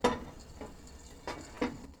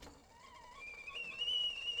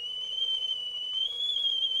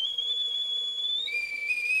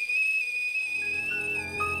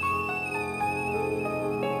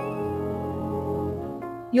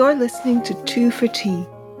You're listening to Two for Tea,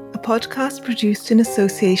 a podcast produced in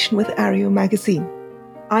association with Areo magazine.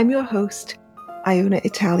 I'm your host, Iona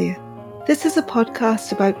Italia. This is a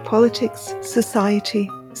podcast about politics, society,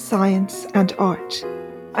 science, and art.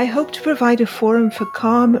 I hope to provide a forum for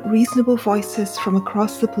calm, reasonable voices from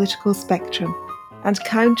across the political spectrum and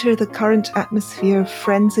counter the current atmosphere of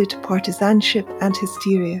frenzied partisanship and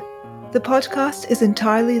hysteria. The podcast is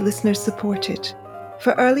entirely listener-supported.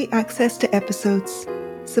 For early access to episodes,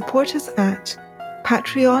 support us at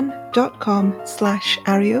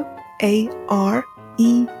patreon.com/Areo,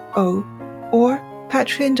 A-R-E-O, or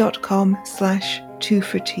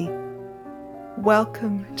patreon.com/2fortea.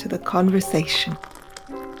 Welcome to the conversation.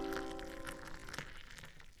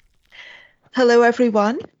 Hello,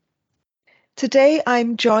 everyone. Today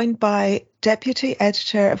I'm joined by Deputy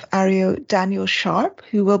Editor of Areo, Daniel Sharp,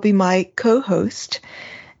 who will be my co-host,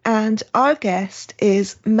 and our guest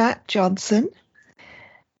is Matt Johnson.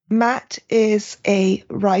 Matt is a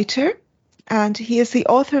writer, and he is the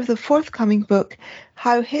author of the forthcoming book,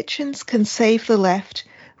 How Hitchens Can Save the Left,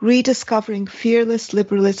 Rediscovering Fearless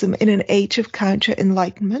Liberalism in an Age of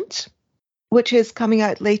Counter-Enlightenment, which is coming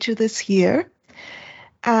out later this year.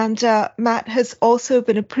 And Matt has also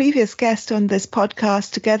been a previous guest on this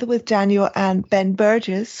podcast together with Daniel and Ben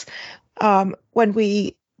Burgess when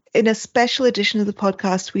we, in a special edition of the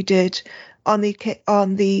podcast we did on the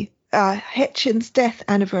Hitchens' death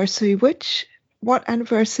anniversary. What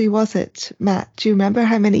anniversary was it, Matt? Do you remember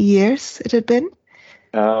how many years it had been?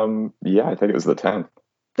 Yeah, I think it was the 10th.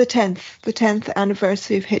 The 10th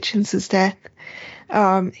anniversary of Hitchens' death.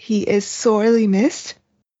 He is sorely missed.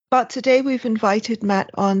 But today we've invited Matt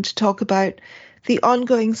on to talk about the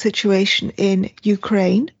ongoing situation in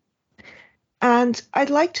Ukraine. And I'd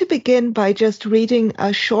like to begin by just reading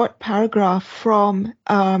a short paragraph from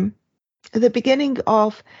the beginning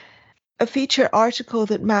of a feature article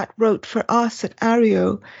that Matt wrote for us at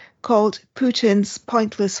Areo called Putin's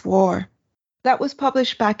Pointless War. That was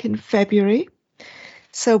published back in February.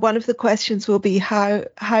 So one of the questions will be how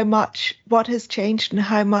much, what has changed and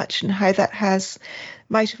how much and how that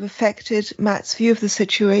might have affected Matt's view of the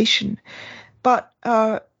situation. But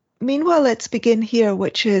meanwhile, let's begin here,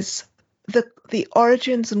 which is the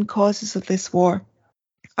origins and causes of this war.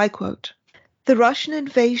 I quote, "The Russian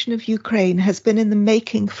invasion of Ukraine has been in the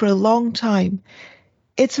making for a long time.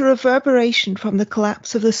 It's a reverberation from the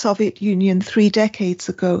collapse of the Soviet Union 3 decades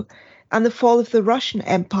ago and the fall of the Russian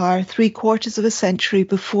Empire 3/4 of a century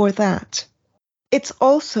before that. It's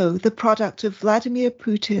also the product of Vladimir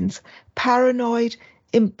Putin's paranoid,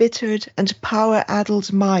 embittered and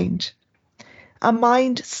power-addled mind. A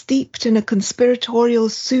mind steeped in a conspiratorial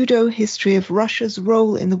pseudo-history of Russia's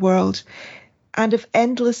role in the world and of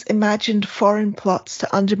endless imagined foreign plots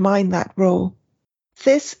to undermine that role.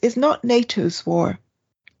 This is not NATO's war.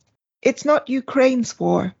 It's not Ukraine's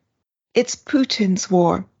war. It's Putin's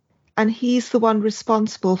war, and he's the one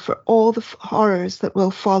responsible for all the horrors that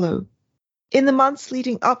will follow. In the months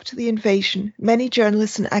leading up to the invasion, many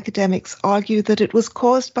journalists and academics argue that it was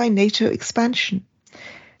caused by NATO expansion,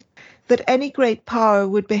 that any great power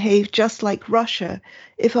would behave just like Russia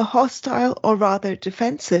if a hostile, or rather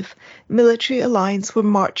defensive, military alliance were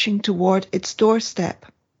marching toward its doorstep.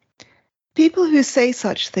 People who say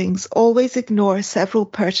such things always ignore several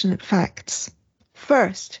pertinent facts.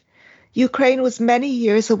 First, Ukraine was many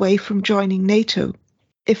years away from joining NATO,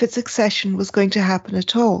 if its accession was going to happen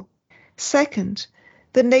at all. Second,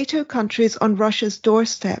 the NATO countries on Russia's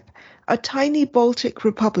doorstep are tiny Baltic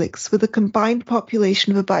republics with a combined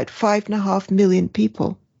population of about 5.5 million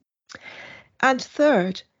people. And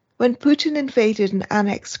third, when Putin invaded and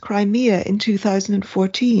annexed Crimea in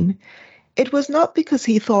 2014, it was not because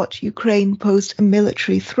he thought Ukraine posed a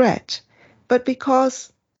military threat, but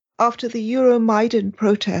because after the Euromaidan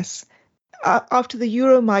protests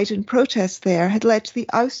there had led to the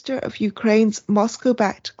ouster of Ukraine's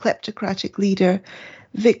Moscow-backed kleptocratic leader,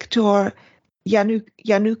 Viktor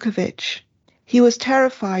Yanukovych. He was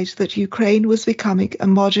terrified that Ukraine was becoming a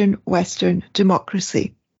modern Western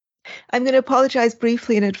democracy. I'm going to apologize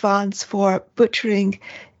briefly in advance for butchering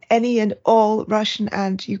any and all Russian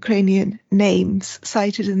and Ukrainian names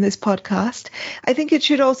cited in this podcast. I think it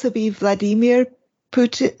should also be Vladimir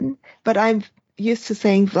Putin, but I'm used to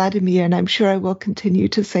saying Vladimir, and I'm sure I will continue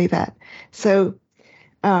to say that. So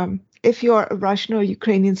if you're a Russian or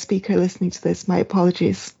Ukrainian speaker listening to this, my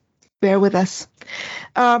apologies. Bear with us.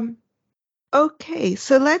 Okay,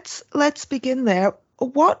 so let's begin there.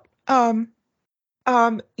 What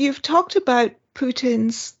you've talked about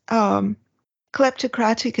Putin's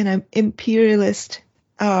kleptocratic and imperialist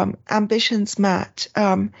ambitions, Matt.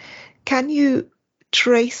 Can you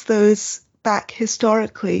trace those back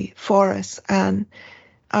historically for us and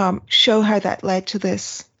show how that led to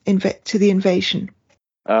this to the invasion?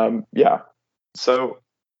 Yeah. So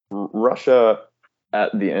Russia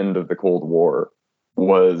at the end of the Cold War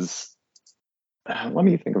was, let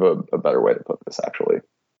me think of a better way to put this, actually.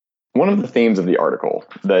 One of the themes of the article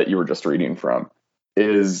that you were just reading from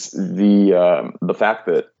is the fact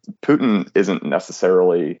that Putin isn't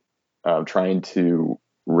necessarily trying to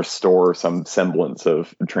restore some semblance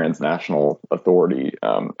of transnational authority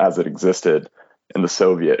as it existed in the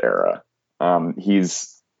Soviet era.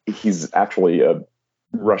 He's actually a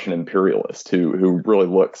Russian imperialist who really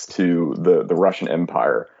looks to the Russian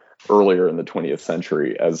Empire earlier in the 20th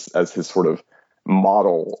century as his sort of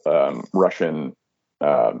model Russian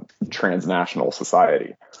transnational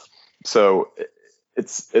society. So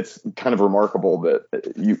it's kind of remarkable that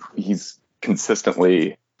he's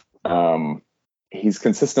consistently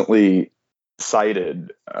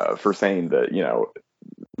cited for saying that, you know,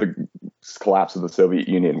 the collapse of the Soviet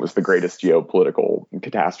Union was the greatest geopolitical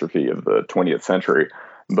catastrophe of the 20th century.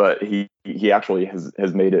 But he actually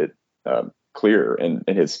has made it clear in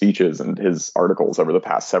his speeches and his articles over the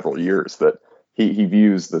past several years that he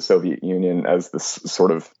views the Soviet Union as this sort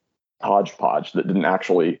of hodgepodge that didn't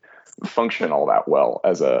actually function all that well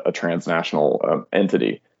as a transnational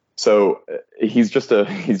entity. So he's just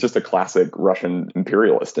a classic Russian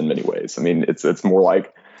imperialist in many ways. I mean, it's more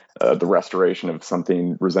like the restoration of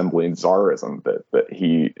something resembling Tsarism that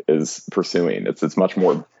he is pursuing. It's much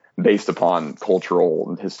more based upon cultural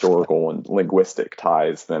and historical and linguistic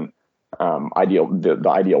ties than the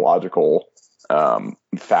ideological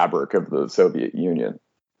fabric of the Soviet Union.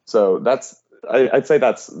 So I'd say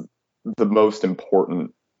that's the most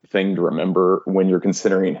important thing to remember when you're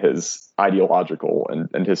considering his ideological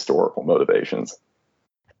and historical motivations.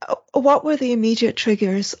 What were the immediate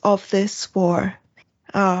triggers of this war?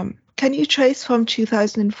 Can you trace from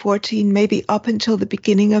 2014, maybe up until the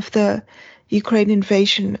beginning of the Ukraine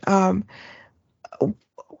invasion,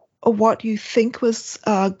 what you think was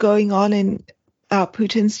going on in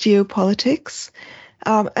Putin's geopolitics?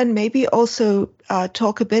 And maybe also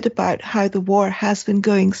talk a bit about how the war has been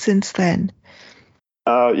going since then.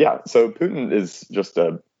 Yeah, so Putin is just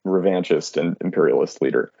a revanchist and imperialist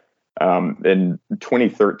leader. In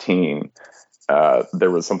 2013,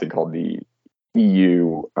 there was something called the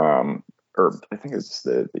EU, or I think it's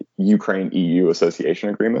the Ukraine-EU Association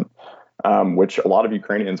Agreement, which a lot of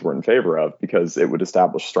Ukrainians were in favor of because it would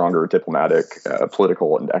establish stronger diplomatic,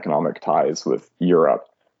 political, and economic ties with Europe.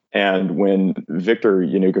 And when Viktor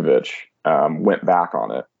Yanukovych went back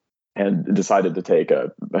on it and decided to take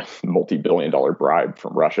a multi-billion-dollar bribe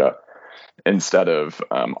from Russia instead of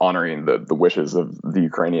honoring the wishes of the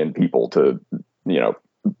Ukrainian people to, you know,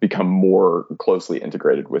 become more closely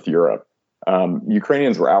integrated with Europe,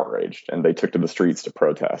 Ukrainians were outraged and they took to the streets to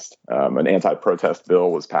protest. An anti-protest bill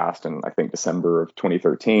was passed in, I think, December of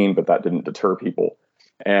 2013, but that didn't deter people.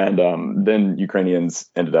 And then Ukrainians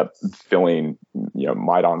ended up filling, you know,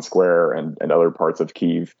 Maidan Square and other parts of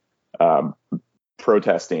Kyiv,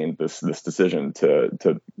 protesting this decision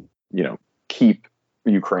to you know, keep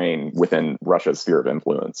Ukraine within Russia's sphere of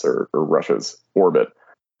influence or Russia's orbit.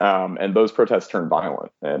 And those protests turned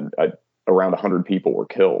violent, and around 100 people were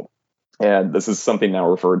killed. And this is something now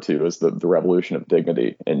referred to as the Revolution of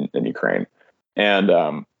Dignity in Ukraine.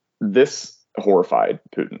 And this horrified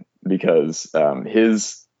Putin because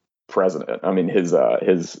his president, I mean, his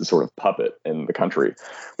sort of puppet in the country,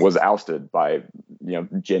 was ousted by, you know,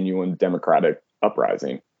 genuine democratic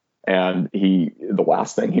uprising. And the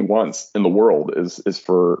last thing he wants in the world is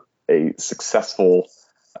for a successful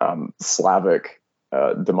Slavic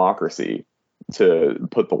democracy to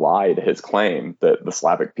put the lie to his claim that the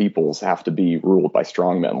Slavic peoples have to be ruled by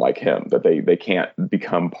strongmen like him, that they can't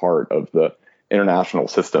become part of the international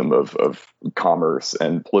system of commerce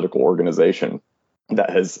and political organization that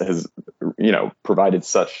has you know, provided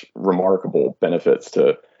such remarkable benefits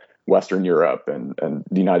to Western Europe and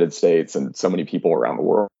the United States and so many people around the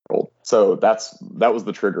world. So that was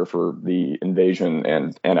the trigger for the invasion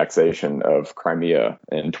and annexation of Crimea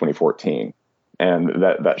in 2014. And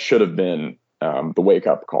that should have been the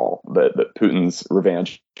wake-up call that Putin's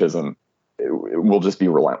revanchism will just be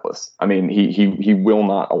relentless. I mean, he will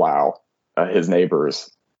not allow his neighbors,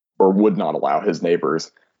 or would not allow his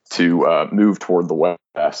neighbors, to move toward the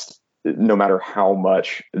West, no matter how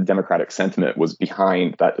much democratic sentiment was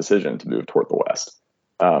behind that decision to move toward the West.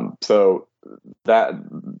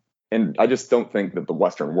 And I just don't think that the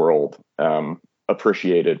Western world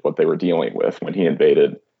appreciated what they were dealing with when he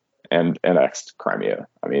invaded and annexed Crimea.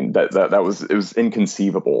 I mean, it was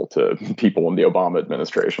inconceivable to people in the Obama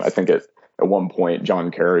administration. I think at one point, John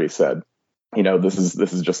Kerry said this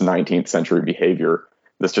is just 19th century behavior.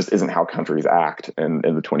 This just isn't how countries act in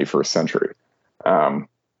the 21st century. And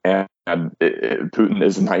Putin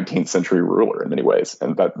is a 19th century ruler in many ways,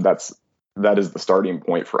 and that is the starting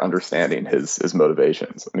point for understanding his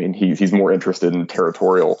motivations. I mean, he's more interested in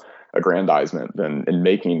territorial aggrandizement than in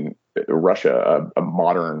making Russia a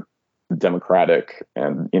modern, democratic,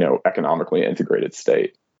 and economically integrated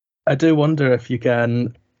state. I do wonder if you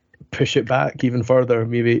can push it back even further,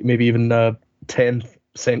 maybe even a 10th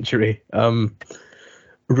century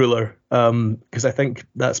ruler, because I think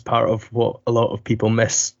that's part of what a lot of people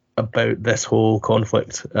miss about this whole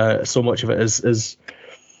conflict. So much of it is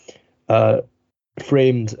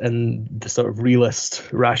framed in the sort of realist,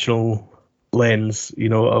 rational lens,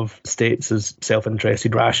 of states as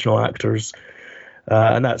self-interested, rational actors,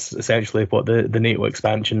 and that's essentially what the NATO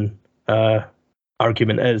expansion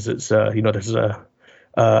argument is. It's this is a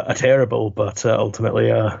terrible but ultimately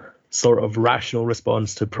a sort of rational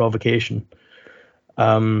response to provocation.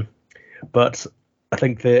 But I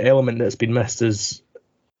think the element that's been missed is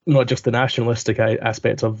not just the nationalistic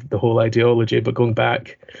aspect of the whole ideology, but going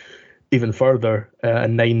back even further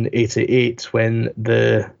in 988 when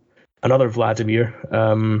another Vladimir,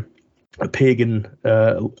 a pagan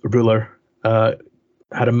ruler,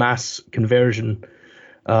 had a mass conversion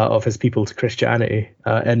of his people to Christianity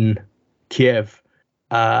in Kiev,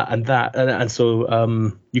 and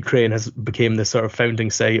so Ukraine became the sort of founding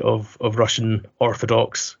site of Russian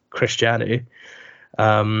Orthodox Christianity,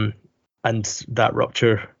 and that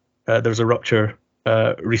rupture. There was a rupture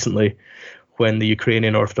recently when the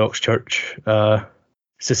Ukrainian Orthodox Church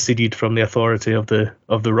seceded from the authority of the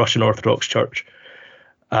Russian Orthodox Church,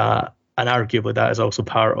 and arguably that is also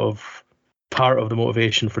part of the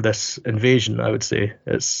motivation for this invasion. I would say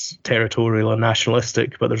it's territorial and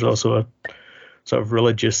nationalistic, but there's also a sort of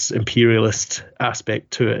religious imperialist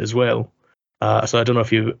aspect to it as well. So I don't know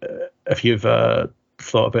if you've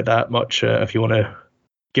thought about that much. If you want to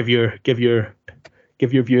give your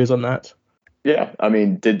views on that. Yeah, I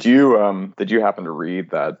mean, did you happen to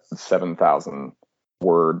read that 7,000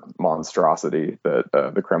 word monstrosity that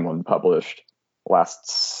the Kremlin published last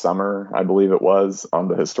summer, I believe it was, on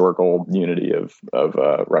the historical unity of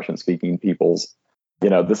Russian speaking peoples?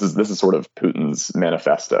 This is sort of Putin's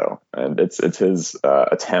manifesto, and it's his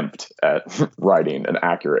attempt at writing an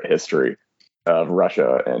accurate history of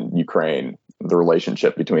Russia and Ukraine, the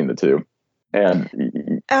relationship between the two. And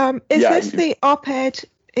is this the op-ed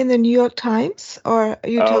in the New York Times, or are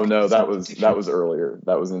you? Oh no, that was earlier.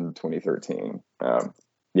 That was in 2013.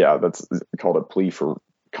 That's called A Plea for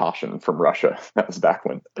Caution from Russia. That was back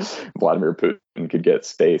when Vladimir Putin could get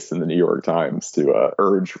space in the New York Times to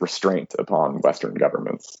urge restraint upon Western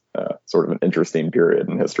governments. Sort of an interesting period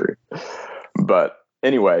in history. But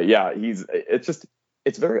anyway, yeah,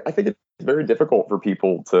 I think it's very difficult for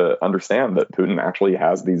people to understand that Putin actually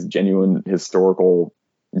has these genuine historical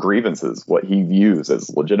grievances, what he views as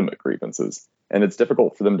legitimate grievances. And it's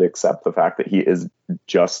difficult for them to accept the fact that he is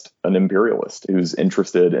just an imperialist who's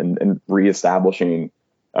interested in reestablishing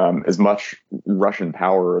as much Russian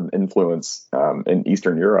power and influence in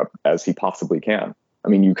Eastern Europe as he possibly can. I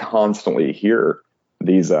mean, you constantly hear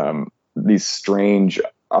these strange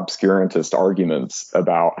obscurantist arguments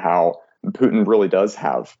about how Putin really does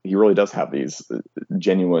have these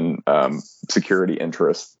genuine security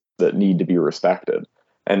interests that need to be respected.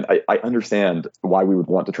 And I understand why we would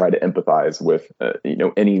want to try to empathize with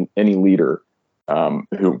any leader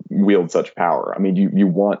who wields such power. I mean, you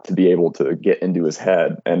want to be able to get into his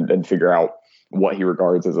head and figure out what he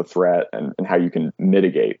regards as a threat and how you can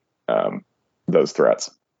mitigate those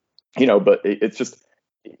threats. But it's just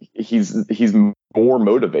he's more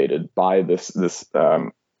motivated by this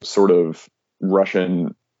sort of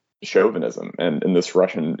Russian chauvinism and this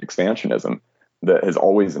Russian expansionism that has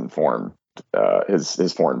always informed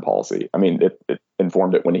his foreign policy. I mean, it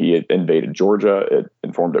informed it when he invaded Georgia, it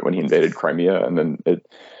informed it when he invaded Crimea, and then it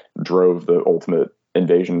drove the ultimate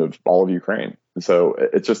invasion of all of Ukraine. So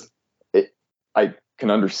I can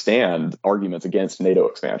understand arguments against NATO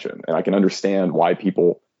expansion, and I can understand why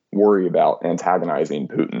people worry about antagonizing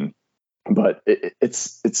Putin, but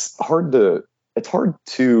it's hard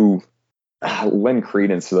to lend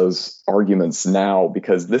credence to those arguments now,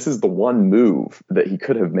 because this is the one move that he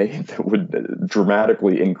could have made that would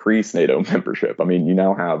dramatically increase NATO membership. I mean, you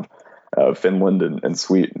now have Finland and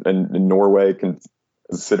Sweden and Norway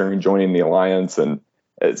considering joining the alliance,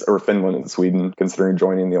 or Finland and Sweden considering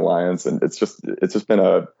joining the alliance, and it's just been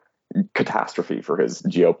a catastrophe for his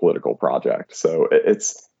geopolitical project. So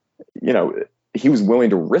he was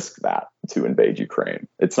willing to risk that to invade Ukraine.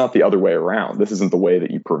 It's not the other way around. This isn't the way that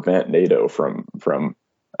you prevent NATO from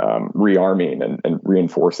rearming and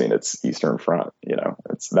reinforcing its eastern front.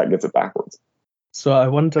 That gets it backwards. So I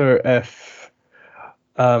wonder if,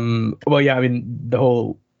 the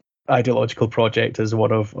whole ideological project is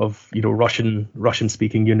one of Russian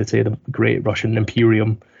speaking unity, the great Russian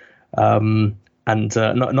imperium, and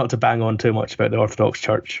not to bang on too much about the Orthodox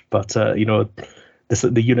Church, but the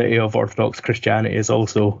unity of Orthodox Christianity is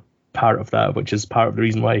also part of that, which is part of the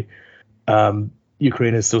reason why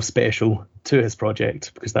Ukraine is so special to his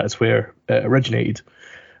project, because that's where it originated.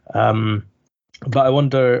 But I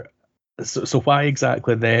wonder, so why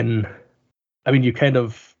exactly then? I mean, you kind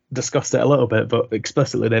of discussed it a little bit, but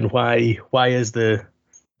explicitly then, why is the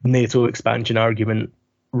NATO expansion argument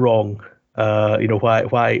wrong? Why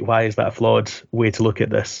is that a flawed way to look at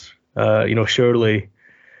this? Surely,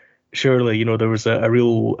 there was a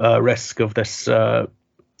real risk of this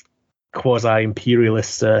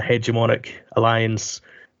quasi-imperialist hegemonic alliance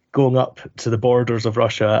going up to the borders of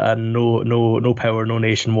Russia, and no power, no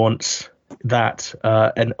nation wants that,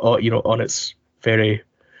 and on its very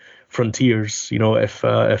frontiers.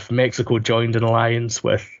 If Mexico joined an alliance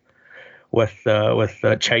with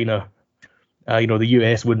China, the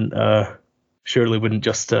US surely wouldn't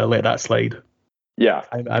just let that slide. Yeah,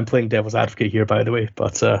 I'm playing devil's advocate here, by the way,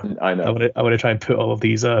 but I know I want to try and put all of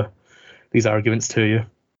these arguments to you.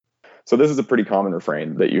 So this is a pretty common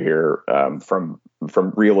refrain that you hear from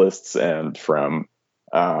realists and from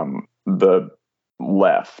the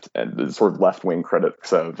left and the sort of left-wing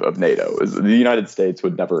critics of NATO, is the United States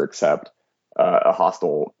would never accept a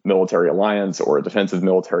hostile military alliance or a defensive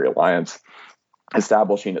military alliance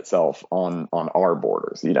establishing itself on our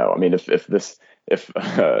borders. I mean, if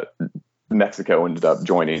Mexico ended up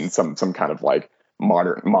joining some kind of like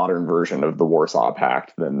modern version of the Warsaw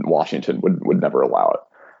Pact, then Washington would never allow it.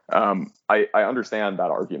 I understand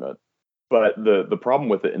that argument, but the problem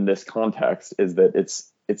with it in this context is that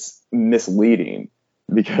it's misleading,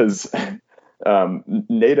 because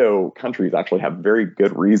NATO countries actually have very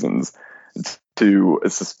good reasons to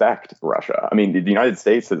suspect Russia. I mean, the United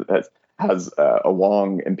States has a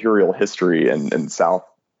long imperial history in South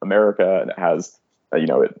America, and it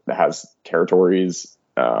has territories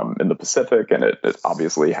in the Pacific, and it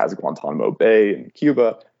obviously has Guantanamo Bay in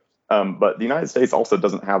Cuba. But the United States also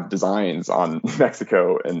doesn't have designs on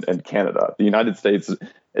Mexico and Canada. The United States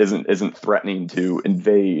isn't threatening to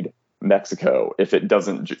invade Mexico if it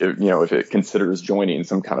doesn't, if it considers joining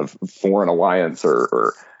some kind of foreign alliance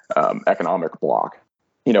or economic bloc.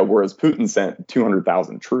 Whereas Putin sent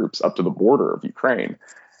 200,000 troops up to the border of Ukraine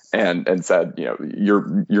and said,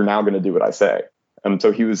 you're now going to do what I say. And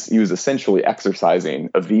so he was essentially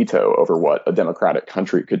exercising a veto over what a democratic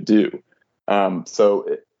country could do.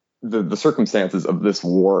 The circumstances of this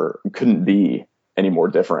war couldn't be any more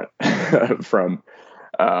different from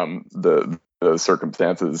the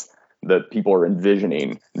circumstances that people are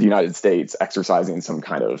envisioning the United States exercising some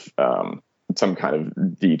kind of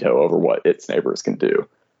veto over what its neighbors can do.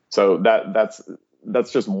 So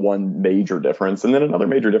that's just one major difference. And then another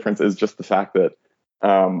major difference is just the fact that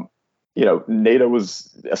NATO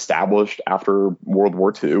was established after World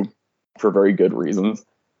War II for very good reasons.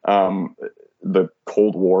 The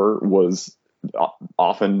Cold War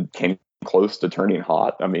often came close to turning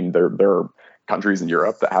hot. I mean, there are countries in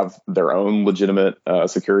Europe that have their own legitimate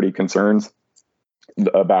security concerns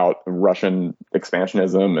about Russian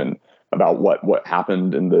expansionism and about what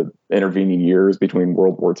happened in the intervening years between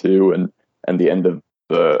World War II and the end of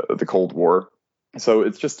the Cold War. So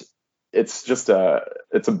it's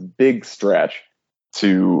a big stretch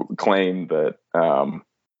to claim that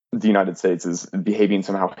the United States is behaving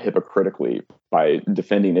somehow hypocritically by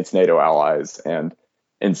defending its NATO allies and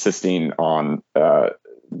insisting on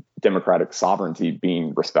democratic sovereignty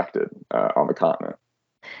being respected on the continent.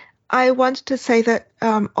 I wanted to say that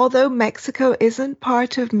although Mexico isn't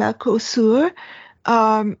part of Mercosur,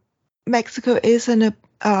 Mexico is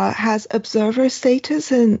has observer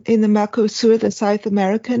status in the Mercosur, the South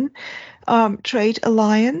American trade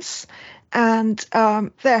alliance. And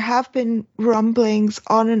there have been rumblings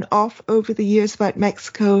on and off over the years about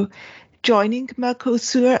Mexico joining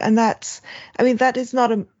Mercosur. And that is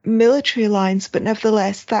not a military alliance, but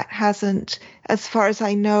nevertheless, that hasn't, as far as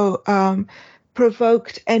I know,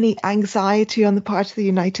 provoked any anxiety on the part of the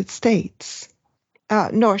United States,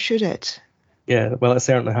 nor should it. Yeah, well, it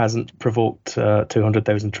certainly hasn't provoked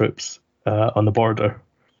 200,000 troops on the border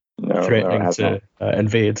threatening to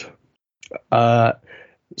invade.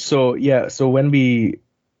 So when you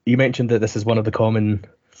mentioned that this is one of the common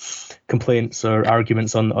complaints or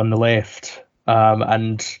arguments on the left,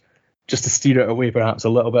 and just to steer it away perhaps a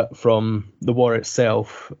little bit from the war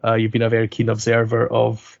itself, you've been a very keen observer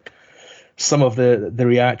of some of the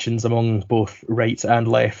reactions among both right and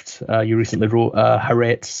left. You recently wrote a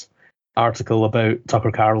Haaretz article about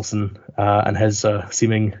Tucker Carlson and his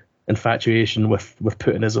seeming infatuation with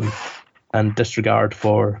Putinism and disregard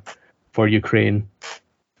for Ukraine.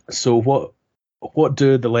 So what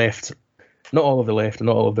do the left, not all of the left and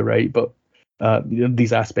not all of the right, but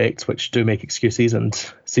these aspects which do make excuses and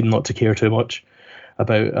seem not to care too much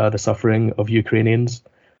about the suffering of Ukrainians,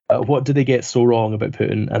 what do they get so wrong about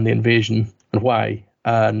Putin and the invasion, and why?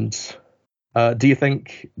 And do you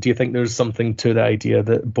think there's something to the idea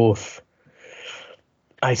that both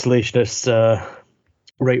isolationist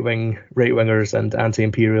right-wingers and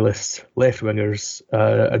anti-imperialist left-wingers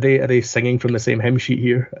are they singing from the same hymn sheet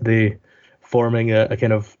here? Are they forming a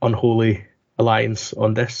kind of unholy alliance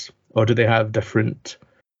on this, or do they have different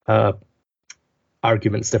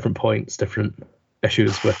arguments, different points, different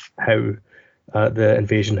issues with how the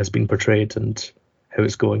invasion has been portrayed and how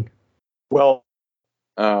it's going? Well,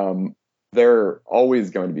 there are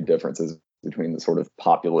always going to be differences between the sort of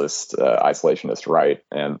populist, isolationist right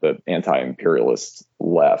and the anti-imperialist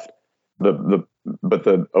left. But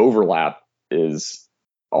the overlap is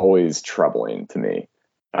always troubling to me.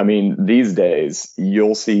 I mean, these days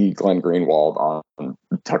you'll see Glenn Greenwald on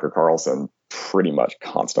Tucker Carlson pretty much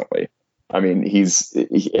constantly. I mean,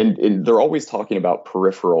 and they're always talking about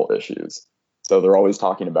peripheral issues. So they're always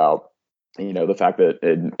talking about, the fact that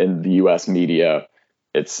in the U.S. media,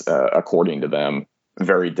 it's according to them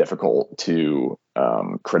very difficult to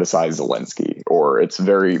criticize Zelensky, or it's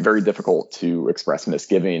very, very difficult to express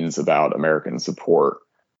misgivings about American support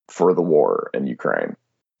for the war in Ukraine.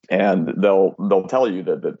 And they'll tell you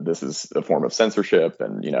that this is a form of censorship,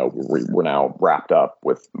 and we're now wrapped up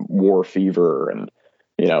with war fever, and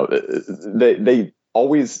they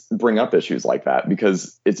always bring up issues like that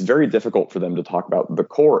because it's very difficult for them to talk about the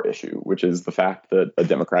core issue, which is the fact that a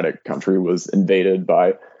democratic country was invaded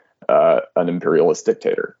by an imperialist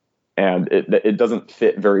dictator. And it doesn't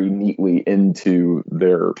fit very neatly into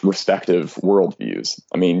their respective worldviews.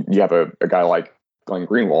 I mean, you have a guy like Glenn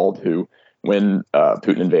Greenwald who, when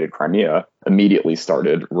Putin invaded Crimea, immediately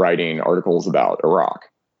started writing articles about Iraq.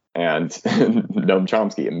 And Noam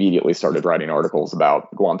Chomsky immediately started writing articles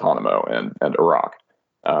about Guantanamo and Iraq.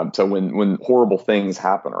 So when horrible things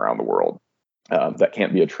happen around the world that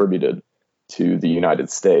can't be attributed to the United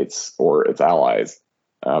States or its allies,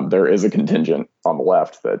 there is a contingent on the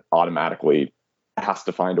left that automatically has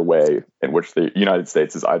to find a way in which the United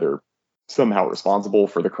States is either somehow responsible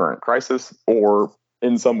for the current crisis or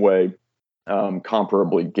in some way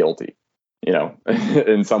comparably guilty.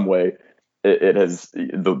 In some way it has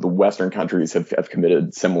the Western countries have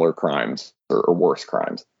committed similar crimes or worse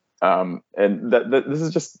crimes. And that this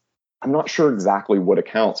is just, I'm not sure exactly what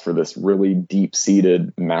accounts for this really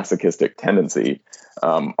deep-seated masochistic tendency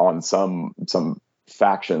on some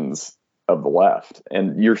factions of the left.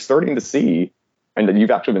 And you're starting to see, and you've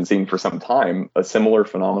actually been seeing for some time, a similar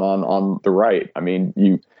phenomenon on the right. I mean,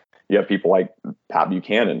 you have people like Pat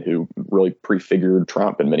Buchanan, who really prefigured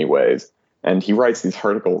Trump in many ways. And he writes these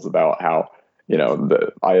articles about how,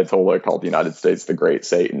 the Ayatollah called the United States the Great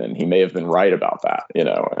Satan, and he may have been right about that,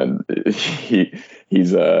 and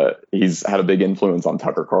he's had a big influence on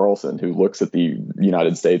Tucker Carlson, who looks at the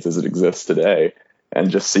United States as it exists today and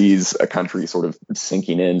just sees a country sort of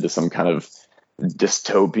sinking into some kind of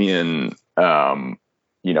dystopian,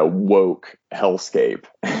 woke hellscape.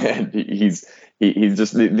 And he's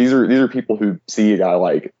just, these are people who see a guy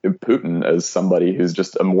like Putin as somebody who's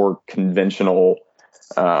just a more conventional,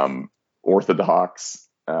 orthodox,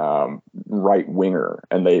 right winger.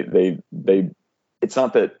 And they it's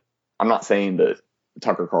not that, I'm not saying that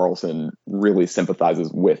Tucker Carlson really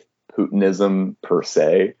sympathizes with Putinism per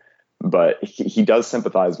se, but he does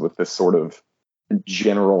sympathize with this sort of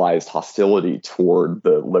generalized hostility toward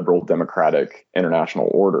the liberal democratic international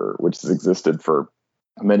order, which has existed for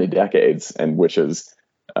many decades and which has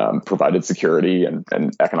provided security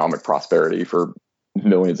and economic prosperity for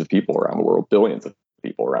millions of people around the world, billions of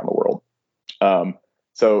people around the world.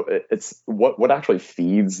 So it's what actually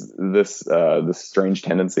feeds this strange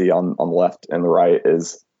tendency on the left and the right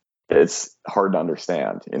is, it's hard to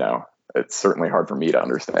understand. It's certainly hard for me to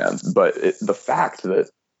understand, but the fact that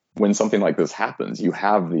when something like this happens, you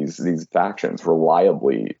have these factions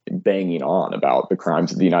reliably banging on about the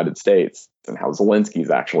crimes of the United States and how Zelensky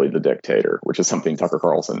is actually the dictator, which is something Tucker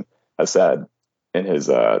Carlson has said in his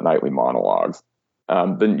nightly monologues.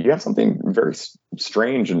 Then you have something very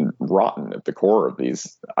strange and rotten at the core of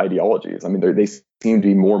these ideologies. I mean, they seem to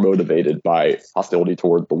be more motivated by hostility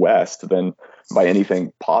toward the West than by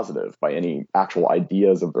anything positive, by any actual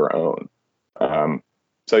ideas of their own.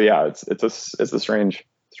 So yeah, it's a strange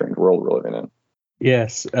strange world we're living in.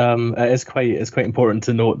 Yes, it's quite important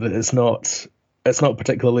to note that it's not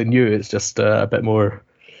particularly new. It's just a bit more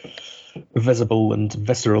visible and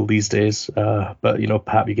visceral these days. But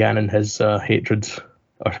Pat Buchanan, his hatred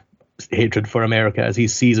for America as he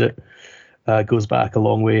sees it goes back a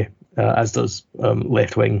long way, as does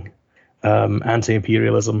left wing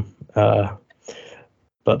anti-imperialism. But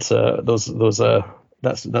that's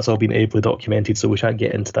all been ably documented, so we shan't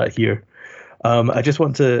get into that here. I just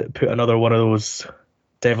want to put another one of those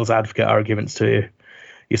devil's advocate arguments to you.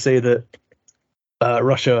 You say that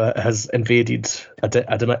Russia has invaded a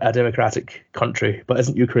democratic country, but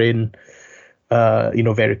isn't Ukraine,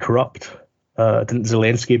 very corrupt? Didn't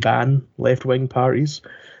Zelensky ban left-wing parties?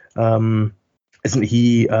 Isn't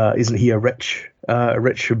he a rich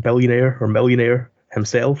billionaire or millionaire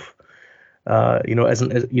himself? Aren't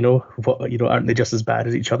they just as bad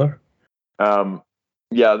as each other?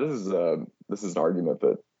 Yeah, this is an argument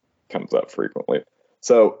that comes up frequently.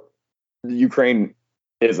 So Ukraine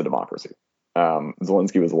is a democracy.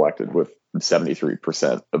 Zelensky was elected with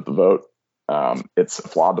 73% of the vote. It's a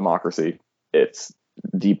flawed democracy. It's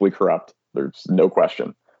deeply corrupt. There's no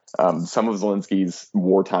question. Some of Zelensky's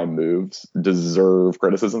wartime moves deserve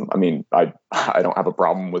criticism. I mean, I don't have a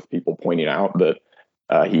problem with people pointing out that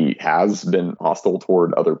he has been hostile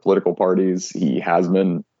toward other political parties. He has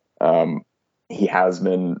been,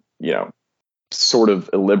 sort of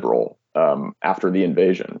illiberal after the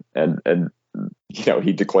invasion, and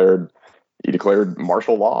he declared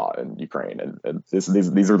martial law in Ukraine, and these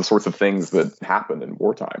are the sorts of things that happen in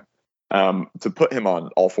wartime. To put him on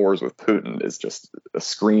all fours with Putin is just a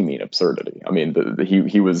screaming absurdity. I mean,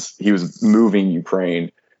 he was moving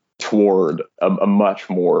Ukraine toward a much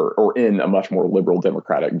more liberal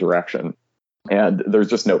democratic direction. And there's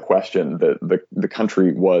just no question that the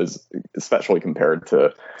country was, especially compared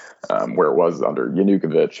to where it was under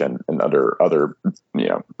Yanukovych and under other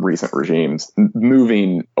recent regimes,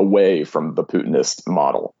 moving away from the Putinist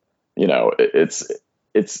model.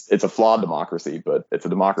 It's a flawed democracy, but it's a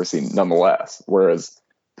democracy nonetheless. Whereas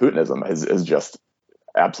Putinism has just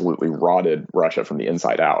absolutely rotted Russia from the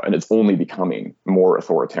inside out, and it's only becoming more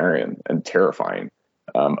authoritarian and terrifying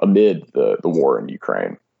amid the war in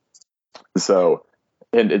Ukraine. So,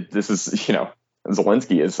 this is,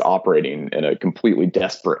 Zelensky is operating in a completely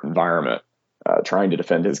desperate environment, trying to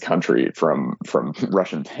defend his country from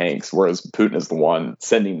Russian tanks, whereas Putin is the one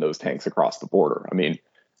sending those tanks across the border. I mean,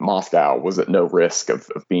 Moscow was at no risk of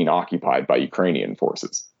being occupied by Ukrainian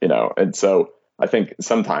forces, and so I think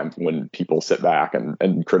sometimes when people sit back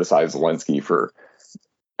and criticize Zelensky for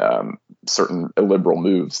certain illiberal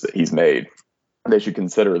moves that he's made, they should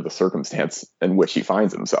consider the circumstance in which he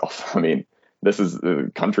finds himself. I mean, this is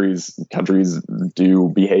countries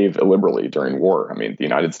do behave illiberally during war. I mean, the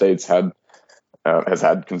United States has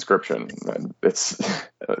had conscription, and this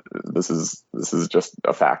is just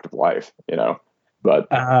a fact of life,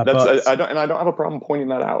 But I don't have a problem pointing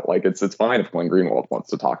that out. Like it's fine if Glenn Greenwald wants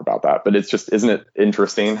to talk about that, but it's just, isn't it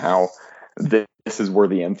interesting how this is where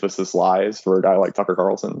the emphasis lies for a guy like Tucker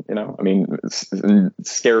Carlson? I mean,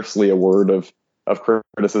 scarcely a word of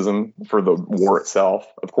criticism for the war itself.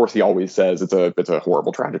 Of course, he always says it's a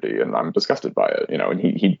horrible tragedy, and I'm disgusted by it. And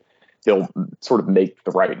he'll sort of make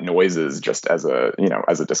the right noises just as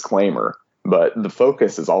a disclaimer. But the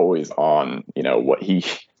focus is always on, what he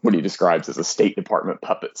describes as a State Department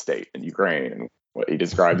puppet state in Ukraine, and what he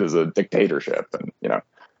describes as a dictatorship, and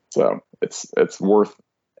so it's worth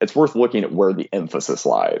looking at where the emphasis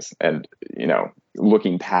lies, and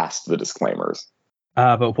looking past the disclaimers.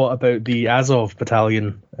 But what about the Azov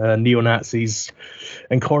battalion, neo-Nazis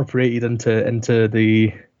incorporated into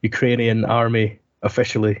the Ukrainian army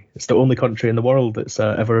officially? It's the only country in the world that's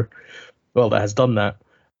that has done that.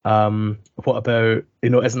 What about,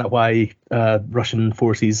 isn't that why Russian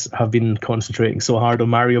forces have been concentrating so hard on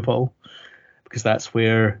Mariupol? Because that's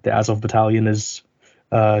where the Azov battalion is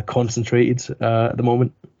concentrated at the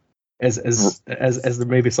moment. Is there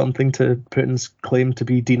maybe something to Putin's claim to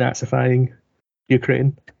be denazifying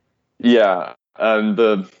Ukraine? Yeah,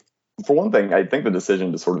 for one thing, I think the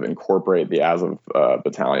decision to sort of incorporate the Azov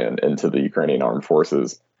battalion into the Ukrainian armed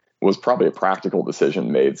forces was probably a practical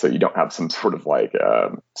decision made so you don't have some sort of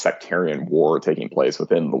sectarian war taking place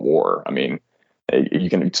within the war. I mean, you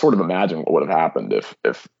can sort of imagine what would have happened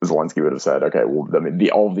if Zelensky would have said, okay, well, I mean,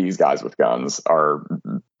 all of these guys with guns are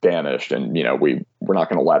banished, and we're not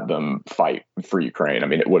going to let them fight for Ukraine. I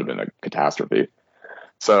mean, it would have been a catastrophe.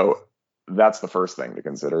 So that's the first thing to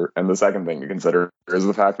consider. And the second thing to consider is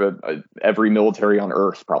the fact that every military on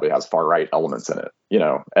Earth probably has far right elements in it.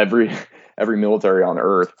 Every military on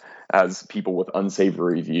Earth has people with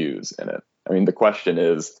unsavory views in it. I mean, the question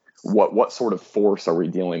is, what sort of force are we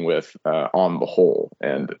dealing with on the whole?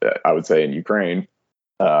 And I would say in Ukraine,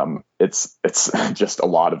 it's just a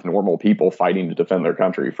lot of normal people fighting to defend their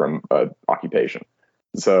country from occupation.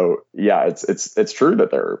 So yeah, it's true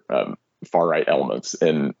that there are far right elements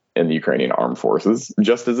in the Ukrainian armed forces,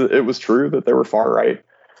 just as it was true that there were far right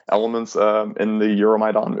elements in the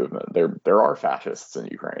Euromaidan movement. There are fascists in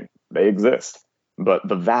Ukraine. They exist, but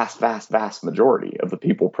the vast majority of the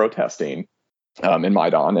people protesting in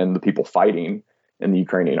Maidan and the people fighting in the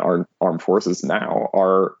Ukrainian armed forces now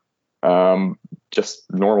are just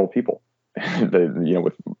normal people.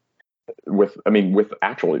 With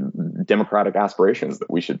actually democratic aspirations that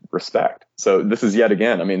we should respect. So this is yet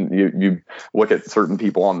again, I mean, you look at certain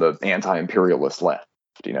people on the anti-imperialist left,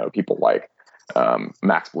 people like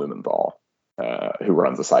Max Blumenthal, who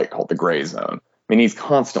runs a site called the Gray Zone. I mean, he's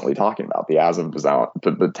constantly talking about the Azov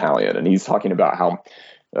battalion, and he's talking about how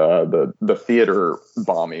the theater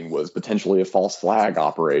bombing was potentially a false flag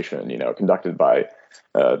operation, conducted by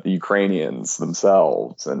the Ukrainians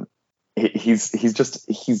themselves, and he's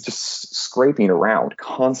just scraping around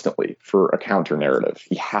constantly for a counter narrative.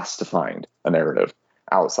 He has to find a narrative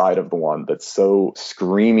outside of the one that's so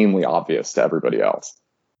screamingly obvious to everybody else,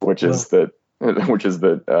 which is that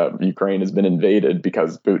Ukraine has been invaded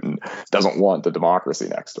because Putin doesn't want a democracy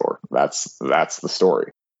next door. That's the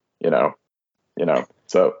story,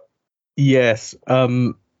 So yes,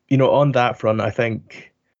 on that front, I think.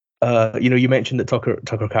 You mentioned that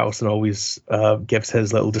Tucker Carlson always gives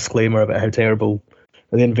his little disclaimer about how terrible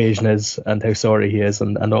the invasion is and how sorry he is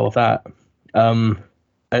and all of that.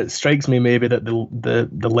 It strikes me maybe that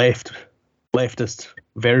the leftist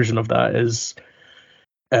version of that is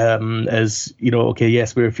okay,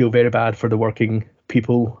 yes, we feel very bad for the working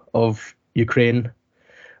people of Ukraine.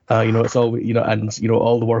 It's all and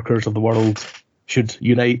all the workers of the world should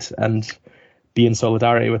unite and be in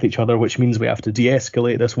solidarity with each other, which means we have to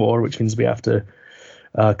de-escalate this war, which means we have to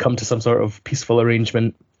come to some sort of peaceful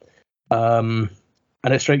arrangement. And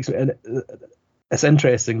it strikes me, and it's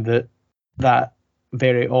interesting that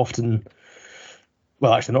very often,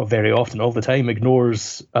 well, actually not very often, all the time,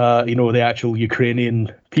 ignores the actual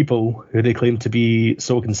Ukrainian people who they claim to be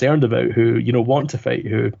so concerned about, who want to fight,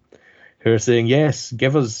 who are saying, yes,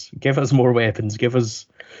 give us more weapons, give us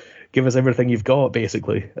everything you've got,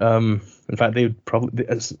 basically. In fact, they probably,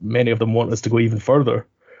 as many of them, want us to go even further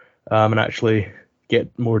and actually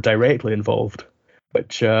get more directly involved,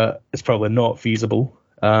 which is probably not feasible.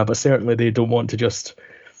 But certainly they don't want to just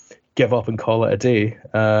give up and call it a day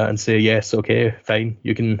and say, yes, okay, fine,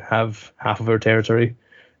 you can have half of our territory.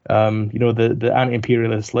 The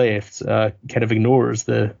anti-imperialist left kind of ignores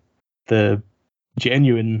the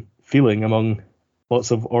genuine feeling among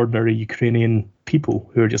lots of ordinary Ukrainian people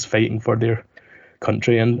who are just fighting for their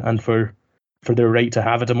country and for their right to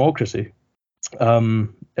have a democracy.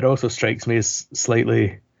 It also strikes me as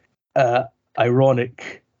slightly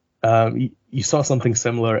ironic. You saw something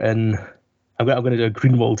similar in, I'm going to do a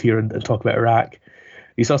Greenwald here and talk about Iraq.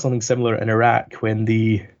 You saw something similar in Iraq when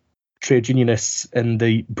the trade unionists in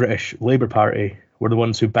the British Labour Party were the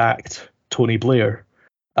ones who backed Tony Blair.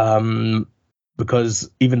 Because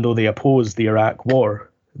even though they opposed the Iraq war,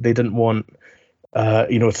 they didn't want,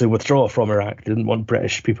 to withdraw from Iraq. They didn't want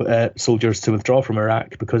British soldiers to withdraw from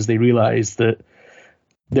Iraq because they realised that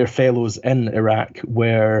their fellows in Iraq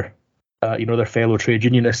were, their fellow trade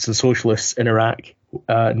unionists and socialists in Iraq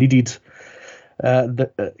needed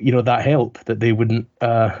that help, that they wouldn't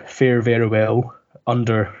fare very well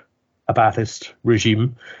under a Ba'athist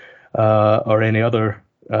regime or any other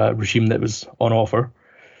regime that was on offer.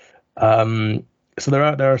 So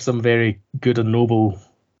there are some very good and noble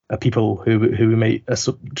people who we might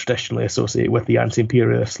traditionally associate with the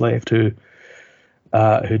anti-imperialist left, who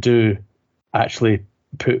do actually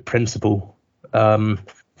put principle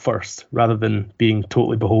first rather than being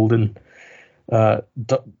totally beholden,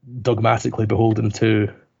 dogmatically beholden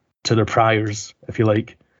to their priors, if you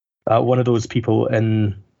like. One of the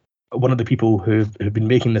people who've been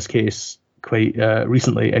making this case quite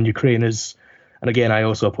recently in Ukraine is, and again, I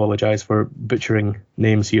also apologize for butchering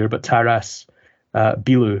names here, but Taras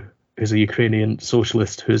Bilu, who's a Ukrainian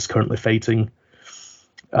socialist who is currently fighting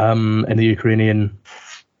in the Ukrainian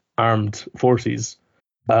armed forces.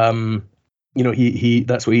 He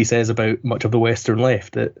that's what he says about much of the Western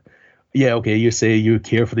left, that, yeah, okay, you say you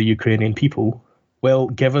care for the Ukrainian people. Well,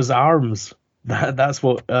 give us arms. That's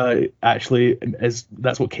what actually is.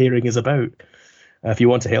 That's what caring is about. If you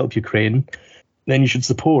want to help Ukraine, then you should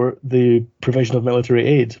support the provision of military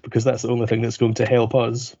aid, because that's the only thing that's going to help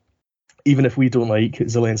us. Even if we don't like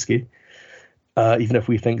Zelensky, even if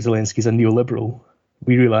we think Zelensky's a neoliberal,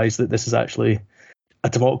 we realize that this is actually a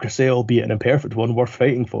democracy, albeit an imperfect one, worth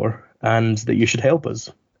fighting for, and that you should help us.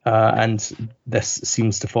 And this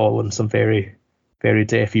seems to fall on some very, very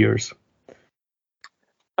deaf ears.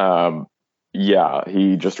 Yeah,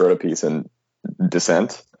 he just wrote a piece in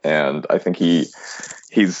Dissent, and I think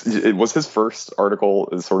it was his first article,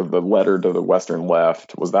 is sort of the letter to the Western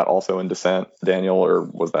left. Was that also in Dissent, Daniel, or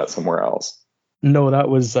was that somewhere else? No, that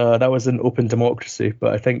was in Open Democracy,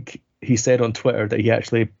 but I think he said on Twitter that he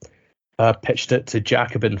actually pitched it to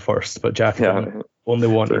Jacobin first, but Jacobin only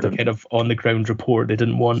wanted a kind of on-the-ground report. They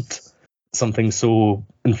didn't want something so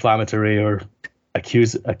inflammatory or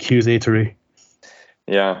accusatory.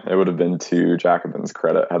 Yeah, it would have been to Jacobin's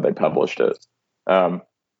credit had they published it.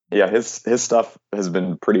 Yeah, his stuff has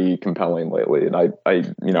been pretty compelling lately, and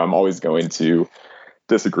I'm always going to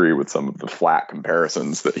disagree with some of the flat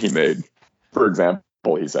comparisons that he made. For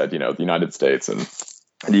example, he said, the United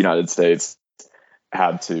States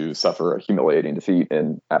had to suffer a humiliating defeat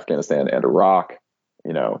in Afghanistan and Iraq,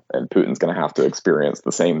 and Putin's going to have to experience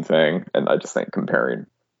the same thing. And I just think comparing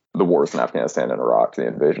the wars in Afghanistan and Iraq to the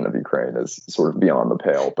invasion of Ukraine is sort of beyond the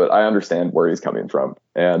pale. But I understand where he's coming from,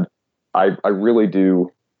 and I really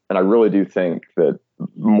do think that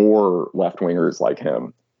more left-wingers like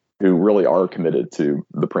him, who really are committed to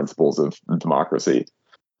the principles of democracy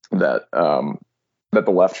that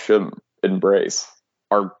the left should embrace,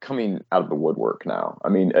 are coming out of the woodwork now. I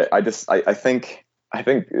mean, I think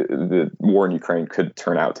the war in Ukraine could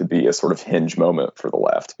turn out to be a sort of hinge moment for the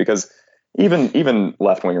left, because even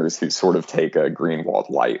left-wingers who sort of take a Greenwald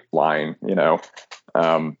light line,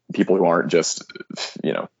 people who aren't just,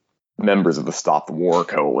 members of the Stop the War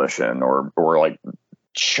coalition or like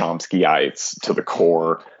Chomskyites to the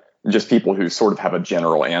core, just people who sort of have a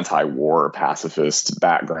general anti-war pacifist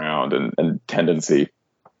background and tendency.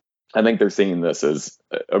 I think they're seeing this as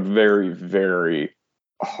a very, very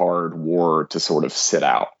hard war to sort of sit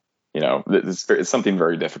out. It's something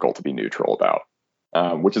very difficult to be neutral about,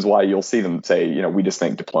 which is why you'll see them say, we just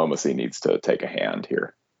think diplomacy needs to take a hand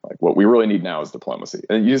here. Like, what we really need now is diplomacy.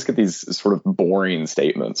 And you just get these sort of boring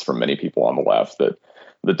statements from many people on the left that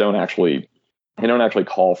don't actually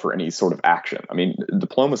call for any sort of action. I mean,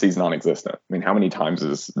 diplomacy is non-existent. I mean, how many times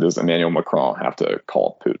does Emmanuel Macron have to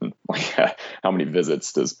call Putin? Like, how many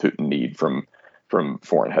visits does Putin need from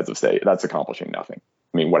foreign heads of state? That's accomplishing nothing.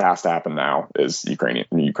 I mean, what has to happen now is Ukraine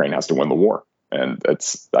has to win the war. And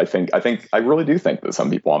I really do think that some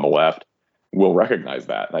people on the left will recognize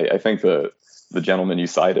that. I think the gentleman you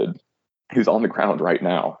cited, who's on the ground right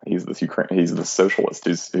now, he's the socialist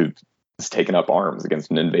who's taken up arms against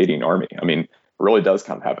an invading army. I mean, it really does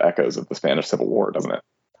kind of have echoes of the Spanish Civil War, doesn't it?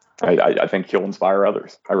 I think he'll inspire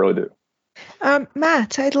others. I really do.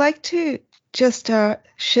 Matt, I'd like to just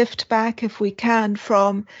shift back, if we can,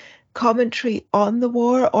 from commentary on the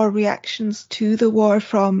war or reactions to the war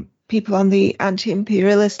from people on the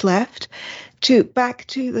anti-imperialist left back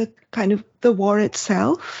to the kind of the war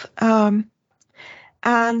itself.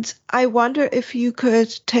 And I wonder if you could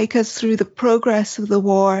take us through the progress of the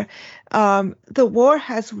war. The war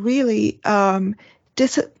has really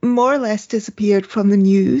more or less disappeared from the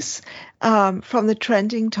news, from the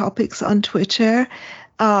trending topics on Twitter,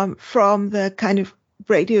 from the kind of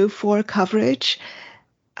Radio 4 coverage.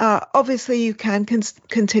 Obviously, you can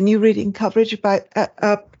continue reading coverage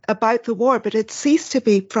about the war, but it ceased to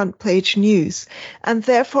be front page news. And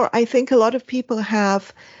therefore, I think a lot of people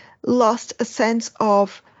have lost a sense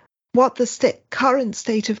of what the current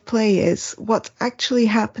state of play is, what's actually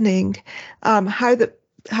happening, how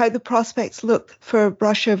the prospects look for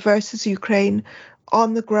Russia versus Ukraine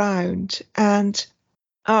on the ground. And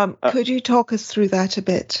could you talk us through that a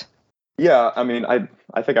bit? Yeah, I mean,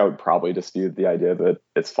 I think I would probably dispute the idea that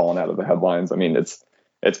it's fallen out of the headlines. I mean, it's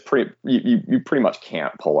pretty, you pretty much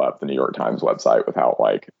can't pull up the New York Times website without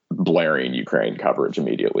like blaring Ukraine coverage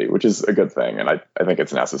immediately, which is a good thing, and I think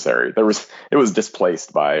it's necessary. It was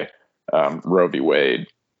displaced by Roe v. Wade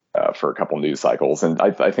for a couple news cycles, and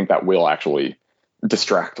I think that will actually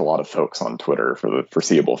distract a lot of folks on Twitter for the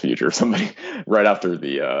foreseeable future. Somebody right after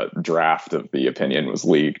the draft of the opinion was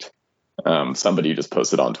leaked, somebody just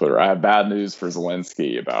posted on Twitter, "I have bad news for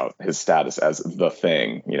Zelensky about his status as the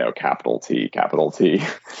thing," capital T,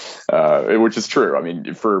 which is true. I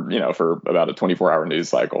mean, for about a 24-hour news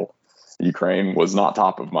cycle, Ukraine was not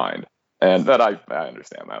top of mind. And that I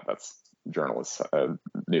understand that. That's journalists,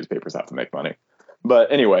 newspapers have to make money.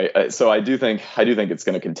 But anyway, so I do think it's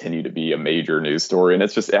going to continue to be a major news story. And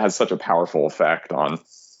it has such a powerful effect on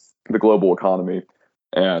the global economy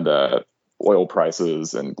and oil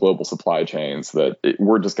prices and global supply chains that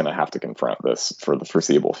we're just going to have to confront this for the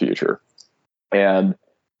foreseeable future. And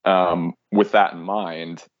With that in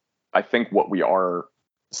mind, I think what we are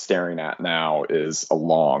staring at now is a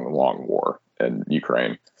long, long war in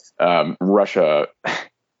Ukraine. Russia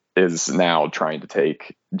is now trying to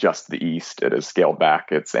take just the east. It has scaled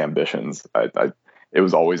back its ambitions. It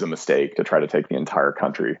was always a mistake to try to take the entire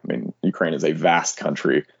country. I mean, Ukraine is a vast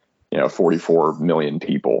country, 44 million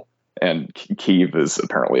people, and Kyiv is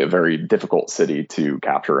apparently a very difficult city to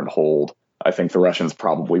capture and hold. I think the Russians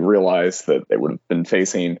probably realized that they would have been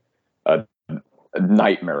facing a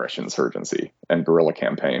nightmarish insurgency and guerrilla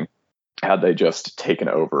campaign had they just taken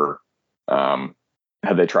over,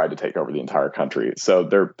 had they tried to take over the entire country. So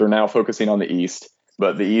they're now focusing on the east,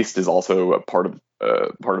 but the east is also a part of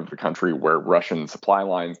the country where Russian supply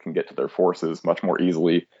lines can get to their forces much more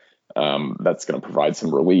easily. That's going to provide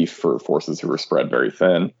some relief for forces who are spread very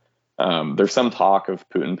thin. There's some talk of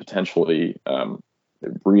Putin potentially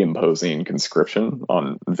reimposing conscription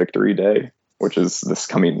on Victory Day, which is this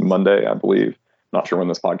coming Monday, I believe. Not sure when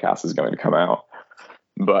this podcast is going to come out,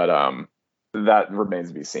 but that remains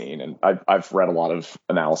to be seen. And I've read a lot of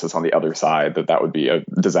analysis on the other side that would be a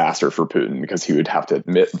disaster for Putin, because he would have to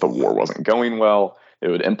admit the war wasn't going well. It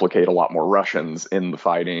would implicate a lot more Russians in the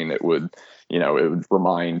fighting. It would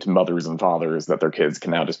remind mothers and fathers that their kids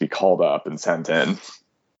can now just be called up and sent in.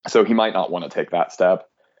 So he might not want to take that step,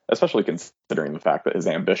 especially considering the fact that his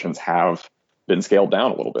ambitions have been scaled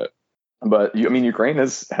down a little bit. But Ukraine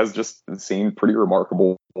has just seen pretty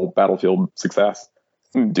remarkable battlefield success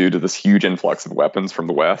due to this huge influx of weapons from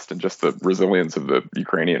the West and just the resilience of the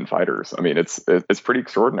Ukrainian fighters. I mean, it's pretty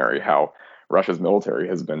extraordinary how Russia's military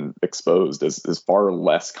has been exposed as far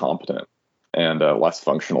less competent and less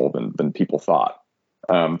functional than people thought.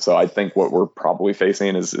 So I think what we're probably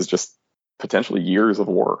facing is just potentially years of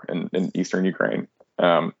war in eastern Ukraine,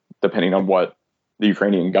 depending on what the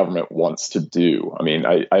Ukrainian government wants to do. I mean,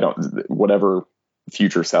 I don't, whatever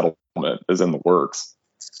future settlement is in the works,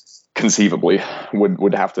 conceivably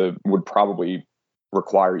would probably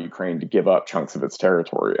require Ukraine to give up chunks of its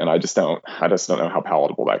territory. And I just don't know how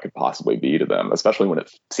palatable that could possibly be to them, especially when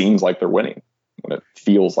it seems like they're winning, when it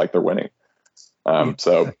feels like they're winning.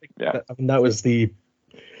 So yeah, I mean, that was the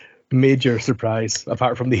major surprise,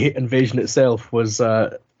 apart from the invasion itself, was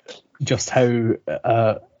just how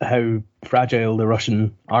fragile the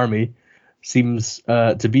Russian army seems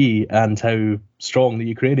to be, and how strong the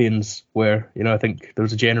Ukrainians were. I think there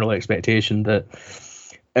was a general expectation that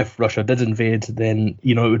if Russia did invade, then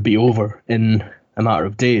it would be over in a matter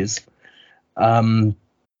of days. And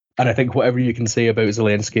I think whatever you can say about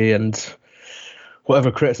Zelensky and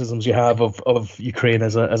whatever criticisms you have of Ukraine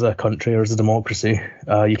as a country or as a democracy,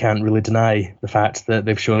 you can't really deny the fact that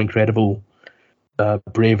they've shown incredible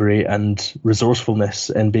bravery and resourcefulness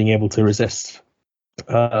in being able to resist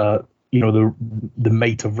the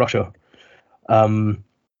might of Russia.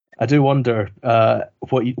 I do wonder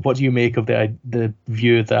what do you make of the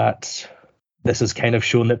view that this has kind of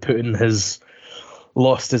shown that Putin has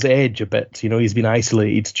lost his edge a bit. He's been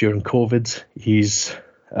isolated during COVID. He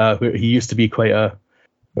used to be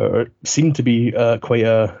seemed to be quite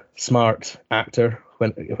a smart actor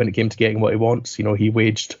when it came to getting what he wants. He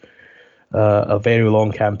waged a very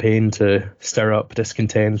long campaign to stir up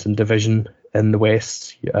discontent and division in the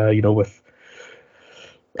West, with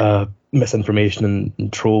misinformation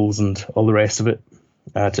and trolls and all the rest of it,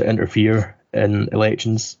 to interfere in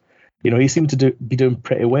elections. He seemed to be doing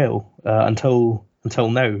pretty well until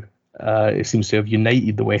now. It seems to have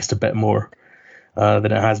united the West a bit more than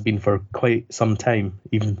it has been for quite some time,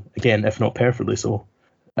 even, again, if not perfectly so.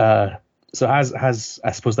 So has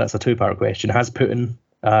I suppose that's a two-part question. Has Putin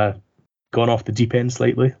gone off the deep end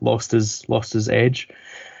slightly, lost his edge?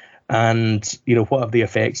 And, what have the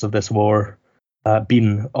effects of this war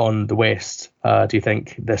been on the West? Do you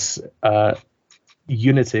think this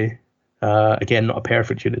unity, again, not a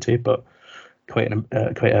perfect unity, but quite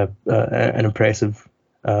an impressive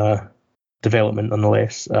development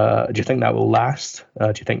nonetheless, do you think that will last?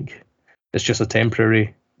 Do you think it's just a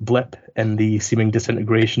temporary blip in the seeming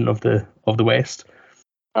disintegration of the West?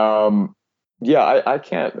 Yeah, I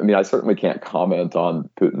can't. I mean, I certainly can't comment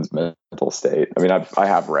on Putin's mental state. I mean, I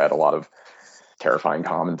have read a lot of terrifying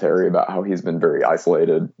commentary about how he's been very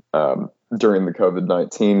isolated during the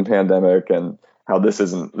COVID-19 pandemic, and how this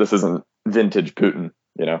isn't vintage Putin.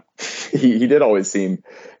 He did always seem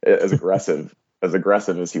as aggressive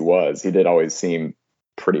as he was. He did always seem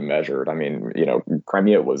pretty measured. I mean,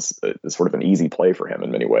 Crimea was sort of an easy play for him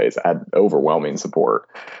in many ways. It had overwhelming support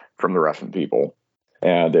from the Russian people.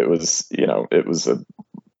 And it was a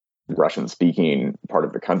Russian-speaking part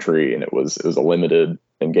of the country, and it was a limited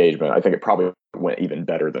engagement. I think it probably went even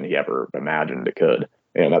better than he ever imagined it could.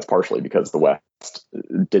 and that's partially because the West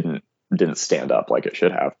didn't stand up like it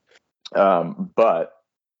should have. But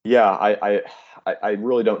yeah, I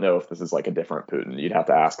really don't know if this is like a different Putin. You'd have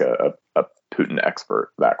to ask a Putin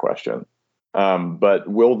expert that question. But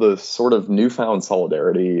will the sort of newfound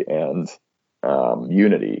solidarity and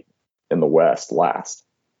unity in the West last?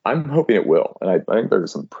 I'm hoping it will, and I think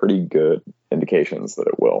there's some pretty good indications that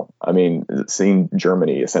it will. I mean, seeing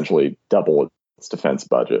Germany essentially double its defense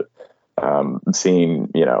budget, seeing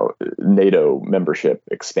NATO membership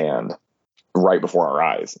expand right before our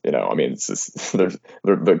eyes. I mean, it's just, there's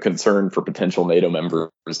the concern for potential NATO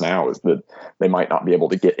members now is that they might not be able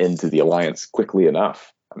to get into the alliance quickly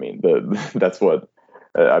enough. I mean, that's what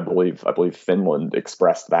I believe Finland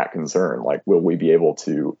expressed that concern. Like, will we be able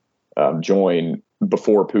to join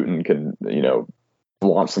before Putin can,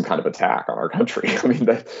 launch some kind of attack on our country? I mean,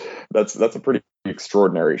 that's a pretty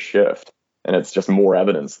extraordinary shift, and it's just more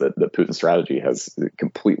evidence that Putin's strategy has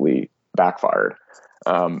completely backfired.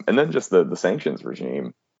 And then just the sanctions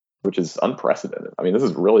regime, which is unprecedented. I mean, this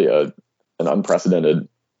is really an unprecedented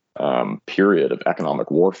period of economic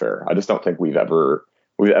warfare. I just don't think we've ever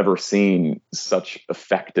seen such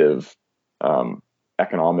effective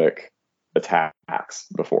economic attacks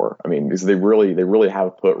before. I mean, because they really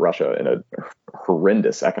have put Russia in a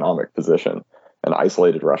horrendous economic position and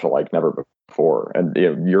isolated Russia like never before. And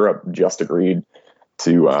Europe just agreed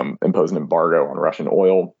to impose an embargo on Russian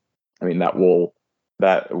oil. I mean, that will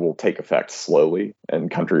take effect slowly, and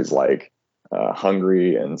countries like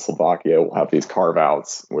Hungary and Slovakia will have these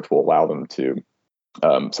carve-outs, which will allow them to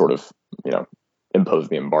sort of impose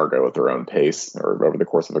the embargo at their own pace or over the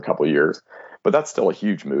course of a couple of years. But that's still a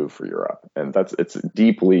huge move for Europe, and it's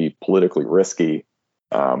deeply politically risky.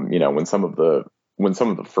 When some of the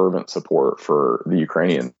fervent support for the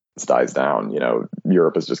Ukrainians dies down,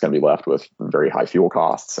 Europe is just going to be left with very high fuel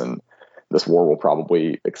costs, and this war will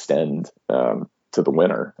probably extend to the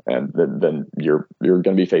winter, and then you're going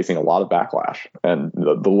to be facing a lot of backlash, and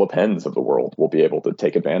the Le Pens of the world will be able to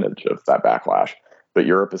take advantage of that backlash. But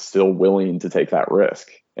Europe is still willing to take that risk,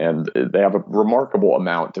 and they have a remarkable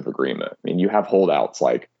amount of agreement. I mean, you have holdouts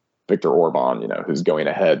like Viktor Orban, who's going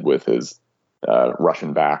ahead with his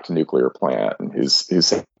Russian-backed nuclear plant, and who's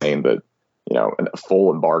saying that a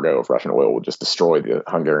full embargo of Russian oil will just destroy the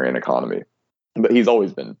Hungarian economy. But he's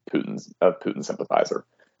always been a Putin sympathizer.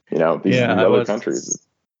 These other countries.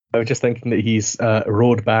 I was just thinking that he's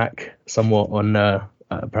rode back somewhat on,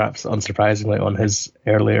 perhaps unsurprisingly, on his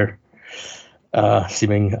earlier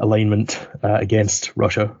seeming alignment against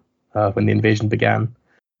Russia when the invasion began.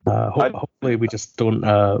 Hopefully we just don't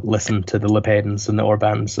listen to the Le Pens and the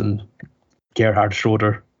Orbans and Gerhard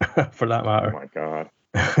Schroeder for that matter. Oh my God.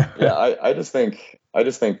 Yeah, I just think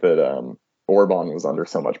that Orban was under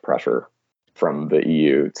so much pressure from the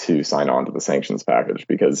EU to sign on to the sanctions package,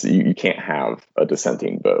 because you can't have a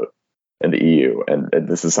dissenting vote in the EU. And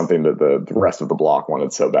this is something that the rest of the bloc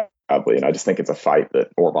wanted so badly. And I just think it's a fight that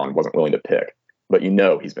Orban wasn't willing to pick, but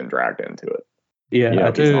he's been dragged into it.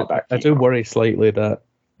 Yeah, I do worry slightly that,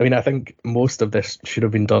 I think most of this should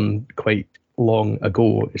have been done quite long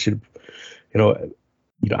ago. It should,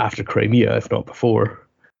 after Crimea, if not before.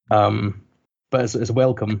 But it's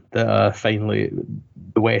welcome that finally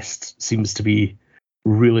the West seems to be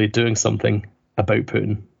really doing something about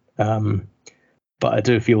Putin. But I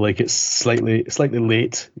do feel like it's slightly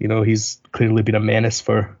late. He's clearly been a menace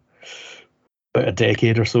for about a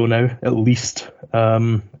decade or so now, at least.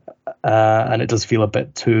 And it does feel a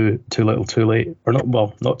bit too little, too late, or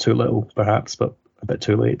not too little perhaps, but a bit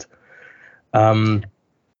too late. Yeah,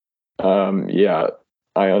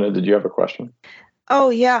 Iona, did you have a question? Oh,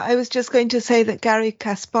 yeah, I was just going to say that Garry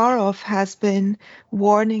Kasparov has been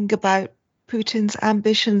warning about Putin's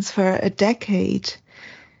ambitions for a decade.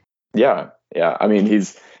 Yeah. I mean,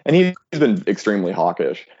 he's been extremely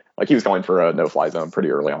hawkish. Like, he was going for a no-fly zone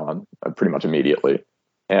pretty early on, pretty much immediately.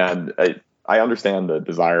 And I understand the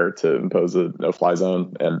desire to impose a no-fly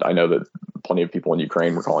zone, and I know that plenty of people in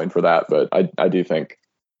Ukraine were calling for that, but I do think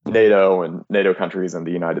NATO and NATO countries and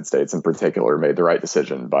the United States in particular made the right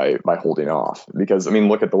decision by holding off. Because,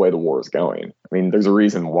 look at the way the war is going. There's a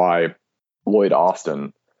reason why Lloyd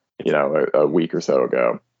Austin, a week or so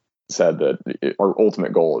ago, said that our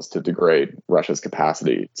ultimate goal is to degrade Russia's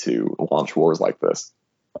capacity to launch wars like this.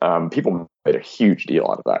 People made a huge deal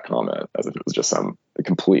out of that comment as if it was just some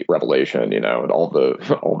complete revelation, and all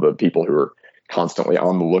the people who are constantly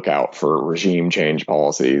on the lookout for regime change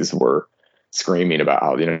policies were screaming about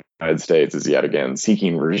how the United States is yet again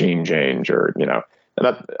seeking regime change, and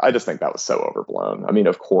I just think that was so overblown.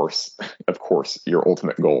 Of course, your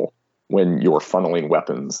ultimate goal when you're funneling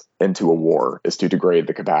weapons into a war is to degrade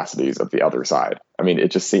the capacities of the other side. I mean,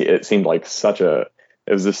 it seemed like such a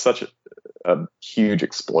huge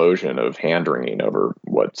explosion of hand-wringing over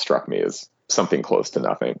what struck me as something close to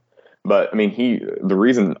nothing. But I mean, the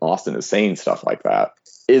reason Austin is saying stuff like that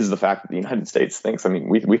is the fact that the United States thinks, I mean,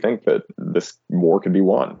 we think that this war could be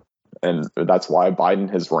won. And that's why Biden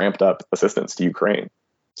has ramped up assistance to Ukraine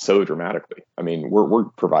so dramatically. I mean, we're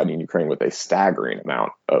providing Ukraine with a staggering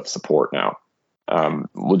amount of support now,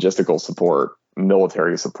 logistical support,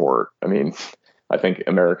 military support. I mean, I think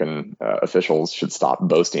American officials should stop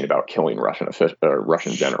boasting about killing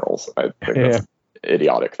Russian generals. I think that's an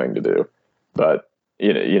idiotic thing to do. But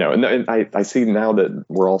and I see now that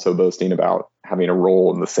we're also boasting about having a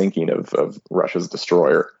role in the sinking of Russia's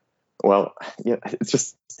destroyer. Well, it's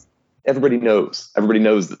just. Everybody knows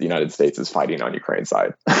that the United States is fighting on Ukraine's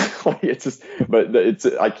side. I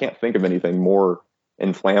can't think of anything more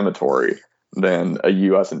inflammatory than a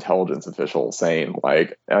U.S. intelligence official saying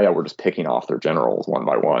like, "Oh yeah, we're just picking off their generals one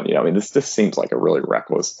by one." I mean, this just seems like a really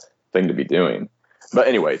reckless thing to be doing. But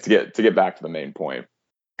anyway, to get back to the main point,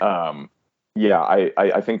 I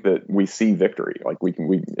think that we see victory. Like we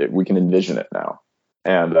can envision it now.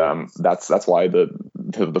 And that's why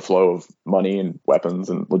the flow of money and weapons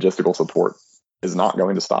and logistical support is not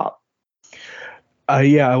going to stop.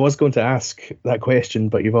 I was going to ask that question,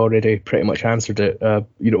 but you've already pretty much answered it.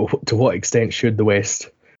 To what extent should the West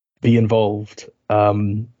be involved?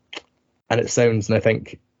 And it sounds, and I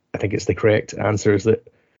think it's the correct answer, is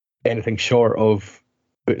that anything short of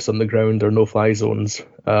boots on the ground or no-fly zones,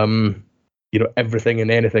 everything and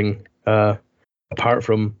anything apart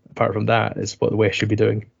from that is what the West should be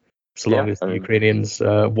doing, so long as the Ukrainians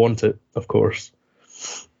want it, of course.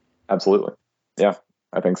 Absolutely, yeah,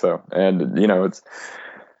 I think so. And it's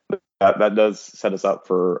that does set us up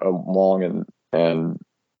for a long and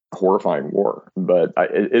horrifying war. But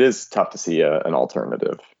it is tough to see an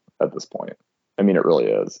alternative at this point. I mean, it really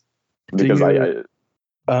is. Because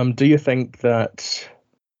do you think that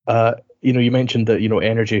you mentioned that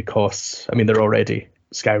energy costs? I mean, they're already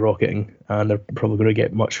skyrocketing, and they're probably going to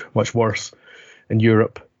get much, much worse in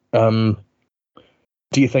Europe. Do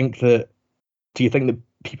you think that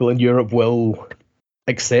people in Europe will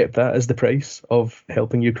accept that as the price of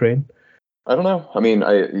helping Ukraine? I don't know. I mean,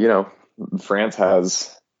 France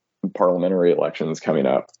has parliamentary elections coming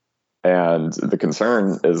up, and the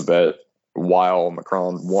concern is that while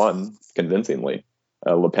Macron won convincingly,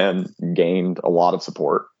 Le Pen gained a lot of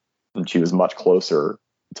support, and she was much closer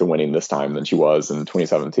to winning this time than she was in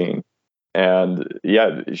 2017. And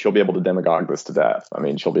she'll be able to demagogue this to death. I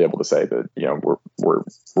mean, she'll be able to say that we're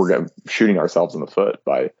shooting ourselves in the foot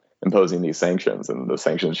by imposing these sanctions, and the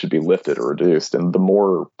sanctions should be lifted or reduced. And the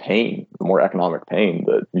more economic pain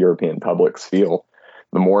that European publics feel,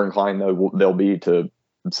 the more inclined they'll be to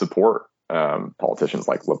support politicians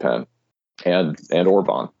like Le Pen and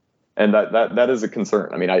Orban. And that is a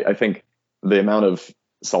concern. I mean, I think the amount of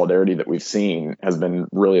solidarity that we've seen has been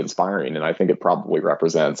really inspiring, and I think it probably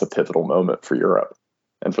represents a pivotal moment for Europe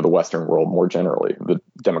and for the Western world more generally, the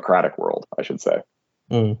democratic world, I should say.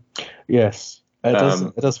 Yes,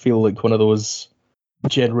 it does feel like one of those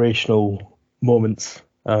generational moments,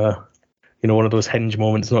 one of those hinge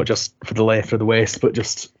moments, not just for the left or the West, but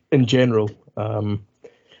just in general. I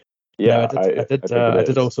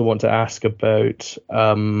did also want to ask about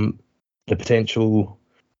the potential.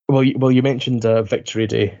 Well, you mentioned Victory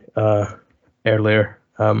Day earlier,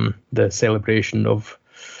 the celebration of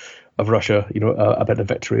Russia, about the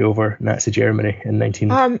victory over Nazi Germany in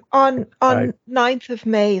 19. On 9th of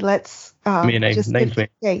May. Let's May 9th, just 9th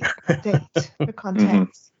give date for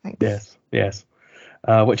context. Thanks. Yes.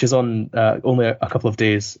 Which is on only a couple of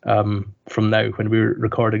days from now when we're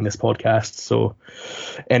recording this podcast. So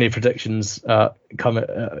any predictions should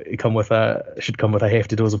come with a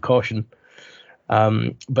hefty dose of caution.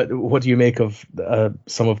 But what do you make of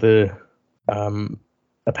some of the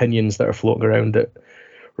opinions that are floating around that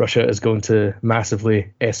Russia is going to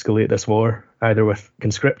massively escalate this war, either with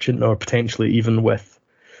conscription or potentially even with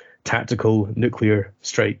tactical nuclear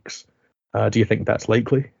strikes? Do you think that's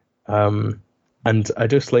likely? And I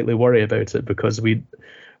do slightly worry about it because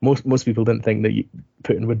most people didn't think that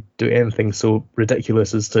Putin would do anything so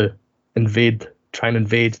ridiculous as to try and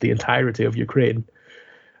invade the entirety of Ukraine.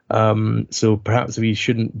 So perhaps we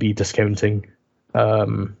shouldn't be discounting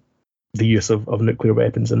the use of nuclear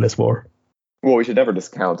weapons in this war. Well, we should never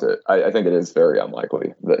discount it. I think it is very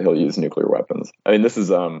unlikely that he'll use nuclear weapons. I mean, this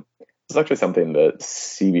is actually something that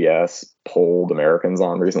CBS polled Americans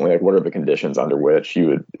on recently. Like, what are the conditions under which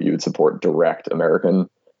you would support direct American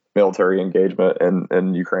military engagement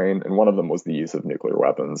in Ukraine, and one of them was the use of nuclear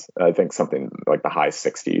weapons. I think something like the high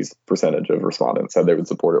 60s percentage of respondents said they would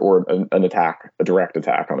support it, or an attack, a direct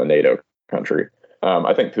attack on a NATO country.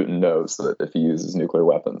 I think Putin knows that if he uses nuclear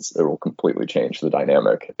weapons, it will completely change the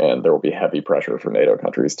dynamic, and there will be heavy pressure for NATO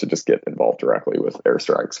countries to just get involved directly with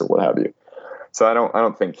airstrikes or what have you. So I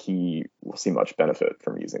don't think he will see much benefit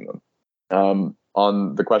from using them.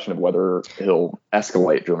 On the question of whether he'll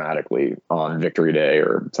escalate dramatically on Victory Day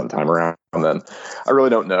or sometime around then, I really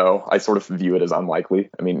don't know. I sort of view it as unlikely.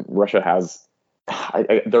 I mean, Russia has,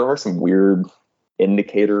 there are some weird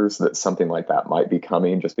indicators that something like that might be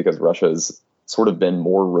coming, just because Russia's sort of been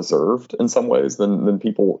more reserved in some ways than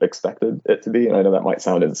people expected it to be. And I know that might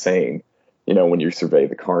sound insane, you know, when you survey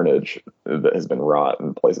the carnage that has been wrought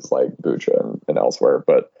in places like Bucha and elsewhere,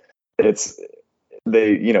 but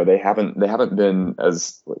they haven't been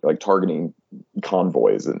as like targeting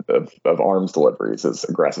convoys of arms deliveries as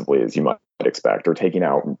aggressively as you might expect, or taking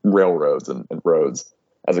out railroads and roads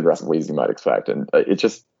as aggressively as you might expect. And it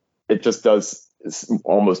just does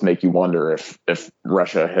almost make you wonder if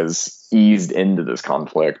Russia has eased into this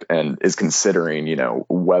conflict and is considering, you know,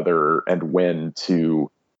 whether and when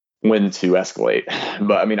to escalate.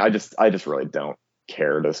 But I mean, I just really don't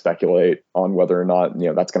care to speculate on whether or not, you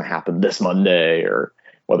know, that's going to happen this Monday, or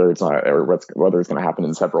whether it's not, or whether it's going to happen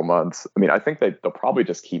in several months. I mean, I think they'll probably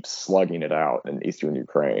just keep slugging it out in eastern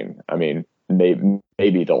Ukraine. I mean,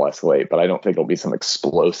 maybe they'll escalate, but I don't think it'll be some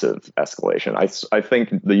explosive escalation. I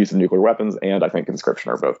think the use of nuclear weapons and I think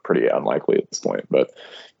conscription are both pretty unlikely at this point. But,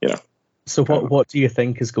 you know. So what do you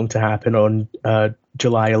think is going to happen on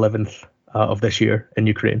July 11th of this year in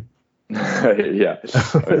Ukraine? Yeah,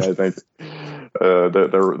 I think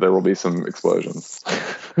there will be some explosions.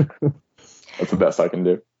 That's the best I can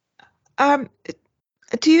do.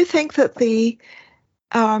 Do you think that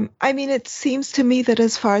I mean, it seems to me that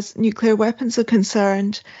as far as nuclear weapons are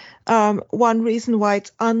concerned, one reason why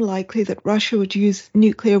it's unlikely that Russia would use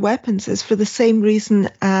nuclear weapons is for the same reason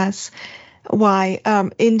as why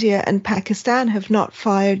India and Pakistan have not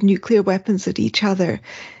fired nuclear weapons at each other.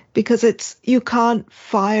 Because you can't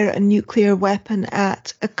fire a nuclear weapon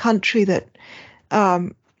at a country that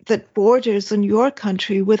borders on your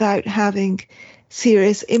country without having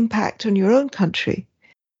serious impact on your own country.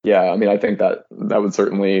 Yeah, I mean, I think that would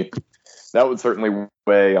certainly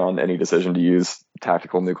weigh on any decision to use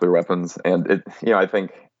tactical nuclear weapons, and I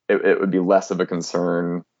think it would be less of a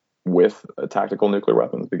concern with tactical nuclear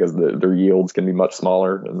weapons because their yields can be much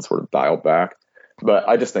smaller and sort of dialed back. But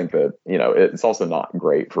I just think that, you know, it's also not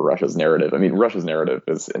great for Russia's narrative. I mean, Russia's narrative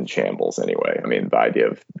is in shambles anyway. I mean, the idea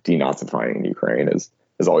of denazifying Ukraine has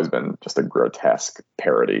always been just a grotesque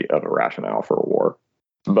parody of a rationale for a war.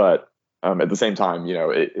 But at the same time, you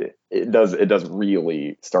know, it does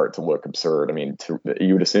really start to look absurd. I mean,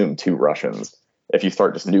 you would assume two Russians, if you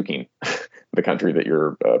start just nuking the country that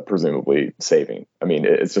you're presumably saving. I mean,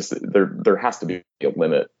 it's just there has to be a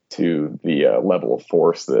limit to the level of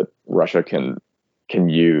force that Russia can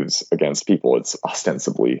use against people it's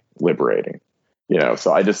ostensibly liberating, you know.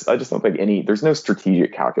 So I just don't think there's no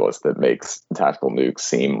strategic calculus that makes tactical nukes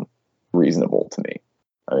seem reasonable to me.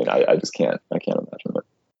 I mean, I just can't imagine that.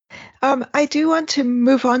 I do want to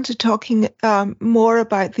move on to talking more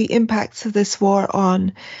about the impacts of this war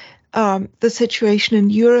on the situation in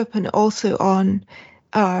Europe and also on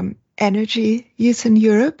energy use in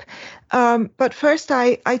Europe. But first,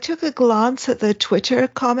 I took a glance at the Twitter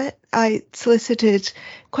comment. I solicited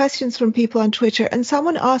questions from people on Twitter, and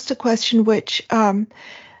someone asked a question which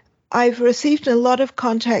I've received in a lot of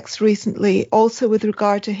context recently, also with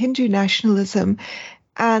regard to Hindu nationalism,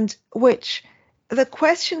 and which the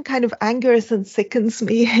question kind of angers and sickens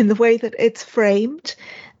me in the way that it's framed.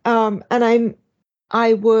 And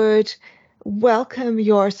I would welcome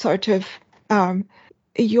your sort of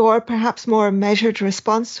your perhaps more measured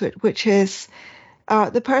response to it, which is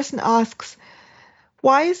the person asks,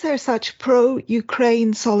 why is there such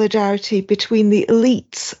pro-Ukraine solidarity between the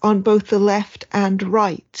elites on both the left and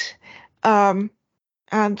right? And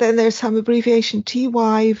then there's some abbreviation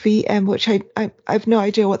TYVM, which I have no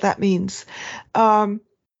idea what that means. Thank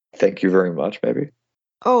you very much, maybe.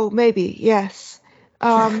 Oh, maybe, yes.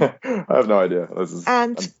 I have no idea.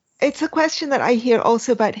 It's a question that I hear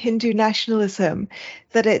also about Hindu nationalism,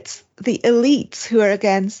 that it's the elites who are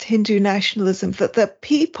against Hindu nationalism, that the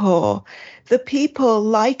people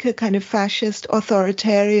like a kind of fascist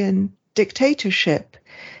authoritarian dictatorship.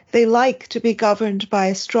 They like to be governed by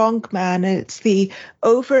a strong man, and it's the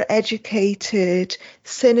overeducated,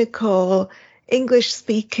 cynical,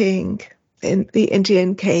 English-speaking, in the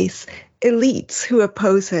Indian case, elites who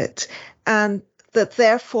oppose it, and that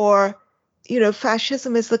therefore,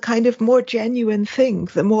 fascism is the kind of more genuine thing,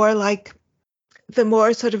 the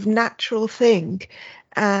more sort of natural thing,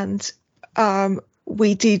 and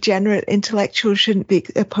we degenerate intellectuals shouldn't be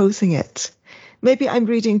opposing it. Maybe I'm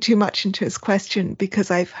reading too much into his question because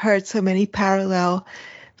I've heard so many parallel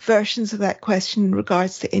versions of that question in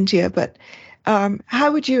regards to India. But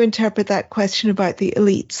how would you interpret that question about the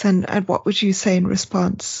elites, and what would you say in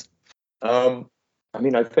response?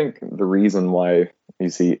 I think the reason why you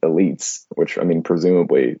see elites, which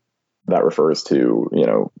presumably that refers to,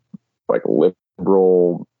 like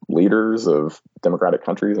liberal leaders of democratic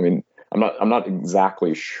countries. I'm not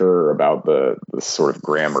exactly sure about the sort of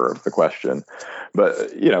grammar of the question,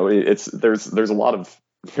 but there's a lot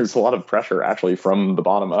of pressure actually from the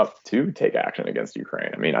bottom up to take action against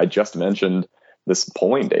Ukraine. I just mentioned this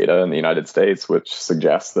polling data in the United States, which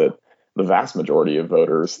suggests that the vast majority of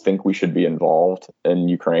voters think we should be involved in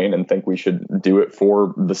Ukraine and think we should do it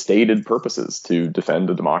for the stated purposes to defend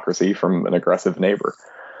a democracy from an aggressive neighbor.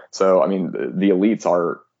 So, the elites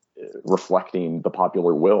are reflecting the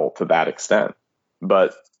popular will to that extent.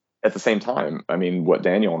 But at the same time, what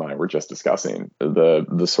Daniel and I were just discussing,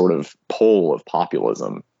 the sort of pull of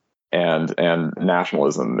populism and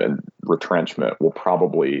nationalism and retrenchment will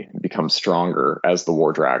probably become stronger as the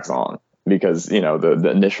war drags on. Because,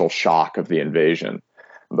 the initial shock of the invasion,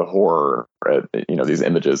 the horror, these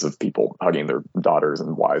images of people hugging their daughters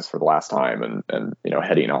and wives for the last time and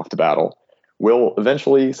heading off to battle will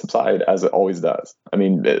eventually subside, as it always does.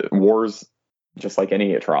 Wars, just like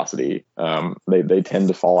any atrocity, they tend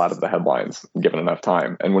to fall out of the headlines given enough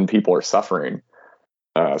time. And when people are suffering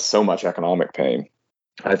so much economic pain,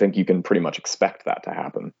 I think you can pretty much expect that to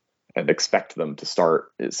happen and expect them to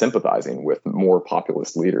start sympathizing with more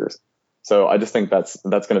populist leaders. So I just think that's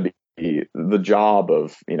going to be the job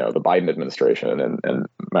of the Biden administration and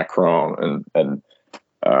Macron and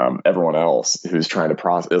everyone else who's trying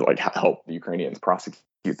to help the Ukrainians prosecute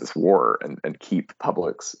this war and keep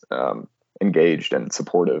publics engaged and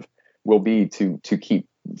supportive will be to keep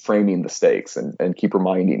framing the stakes and keep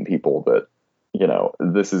reminding people that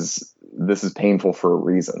this is painful for a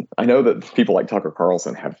reason. I know that people like Tucker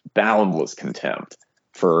Carlson have boundless contempt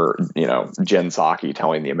for Jen Psaki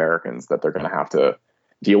telling the Americans that they're going to have to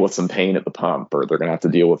deal with some pain at the pump, or they're going to have to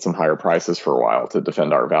deal with some higher prices for a while to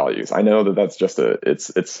defend our values. I know that that's just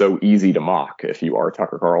it's so easy to mock if you are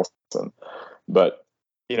Tucker Carlson, but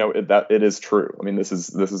it is true. This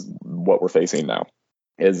is what we're facing now,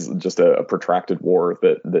 is just a protracted war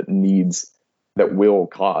that will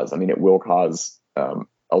cause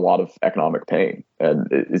a lot of economic pain, and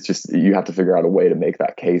it's just you have to figure out a way to make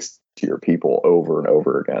that case to your people over and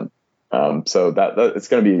over again. So that it's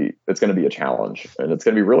going to be a challenge, and it's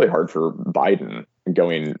going to be really hard for Biden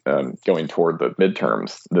going toward the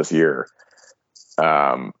midterms this year,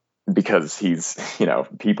 because he's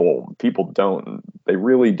people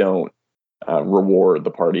really don't reward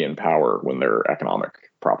the party in power when there are economic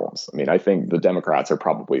problems. I think the Democrats are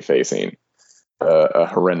probably facing a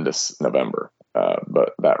horrendous November,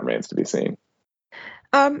 but that remains to be seen.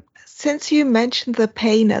 Since you mentioned the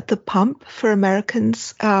pain at the pump for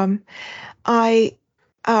Americans, I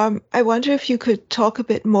wonder if you could talk a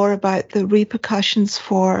bit more about the repercussions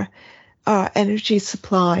for energy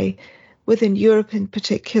supply within Europe in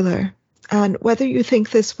particular, and whether you think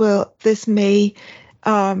this may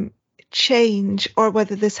change, or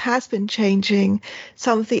whether this has been changing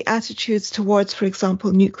some of the attitudes towards, for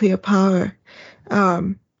example, nuclear power.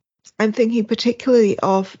 I'm thinking particularly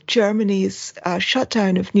of Germany's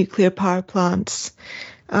shutdown of nuclear power plants.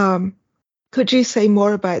 Could you say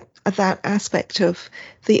more about that aspect of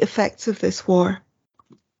the effects of this war?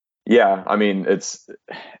 Yeah, it's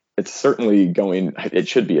certainly it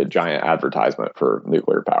should be a giant advertisement for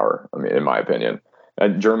nuclear power, in my opinion.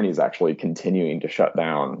 Germany is actually continuing to shut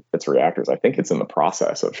down its reactors. I think it's in the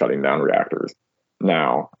process of shutting down reactors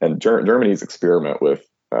now. And Germany's experiment with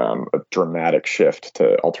a dramatic shift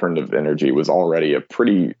to alternative energy was already a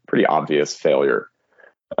pretty obvious failure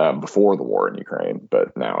before the war in Ukraine,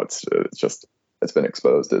 but now it's been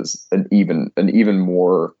exposed as an even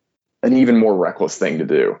more reckless thing to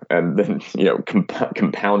do. And then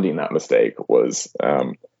compounding that mistake was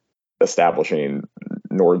establishing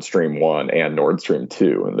Nord Stream 1 and Nord Stream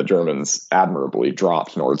 2, and the Germans admirably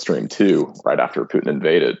dropped Nord Stream 2 right after Putin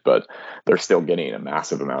invaded, but they're still getting a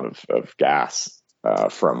massive amount of gas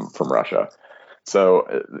from Russia.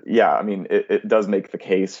 So it does make the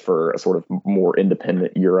case for a sort of more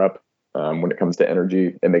independent Europe when it comes to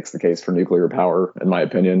energy. It makes the case for nuclear power, in my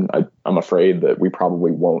opinion. I'm afraid that we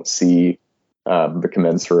probably won't see the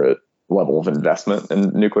commensurate level of investment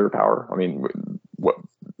in nuclear power.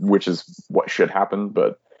 Which is what should happen,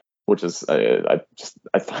 but which is I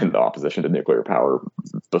find the opposition to nuclear power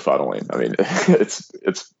befuddling. I mean,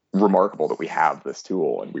 it's remarkable that we have this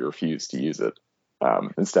tool and we refuse to use it,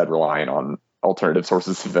 instead relying on alternative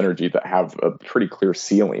sources of energy that have a pretty clear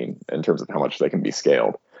ceiling in terms of how much they can be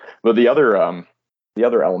scaled. But the other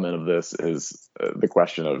element of this is the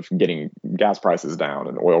question of getting gas prices down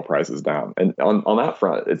and oil prices down. And on that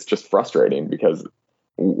front, it's just frustrating because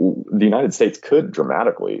the United States could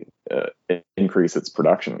dramatically increase its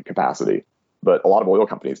production capacity, but a lot of oil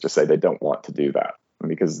companies just say they don't want to do that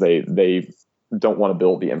because they don't want to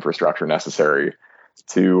build the infrastructure necessary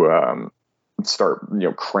to start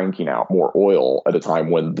cranking out more oil at a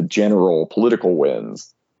time when the general political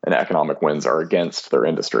winds and economic winds are against their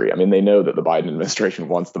industry. I mean, they know that the Biden administration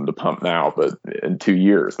wants them to pump now, but in 2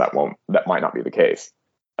 years that might not be the case.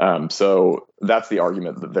 So that's the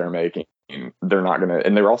argument that they're making. They're not going to,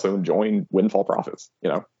 and they're also enjoying windfall profits.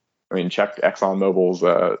 I mean, check ExxonMobil's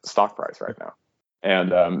stock price right now,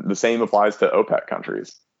 and the same applies to OPEC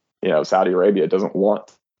countries. Saudi Arabia doesn't want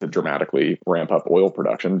to dramatically ramp up oil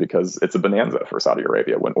production because it's a bonanza for Saudi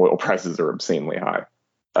Arabia when oil prices are obscenely high.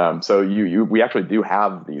 So we actually do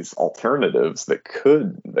have these alternatives that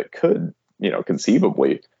could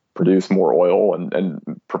conceivably produce more oil and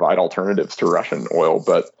provide alternatives to Russian oil,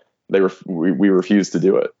 but we refuse to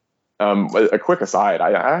do it. A quick aside,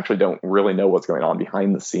 I actually don't really know what's going on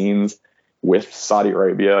behind the scenes with Saudi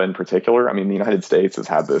Arabia in particular. I mean, the United States has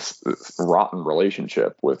had this rotten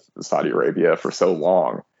relationship with Saudi Arabia for so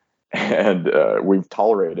long, and we've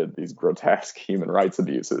tolerated these grotesque human rights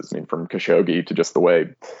abuses. I mean, from Khashoggi to just the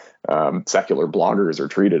way secular bloggers are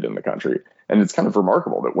treated in the country. And it's kind of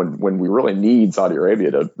remarkable that when we really need Saudi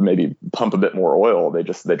Arabia to maybe pump a bit more oil, they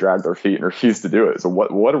drag their feet and refuse to do it. So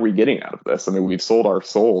what are we getting out of this? I mean, we've sold our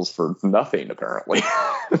souls for nothing, apparently.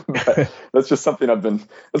 But that's just something I've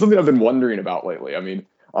been wondering about lately. I mean,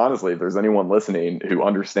 honestly, if there's anyone listening who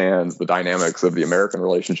understands the dynamics of the American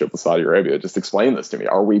relationship with Saudi Arabia, just explain this to me.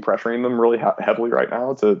 Are we pressuring them really heavily right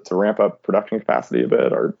now to ramp up production capacity a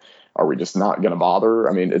bit, or are we just not going to bother?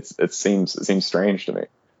 I mean, it seems strange to me.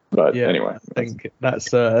 But yeah, anyway, I think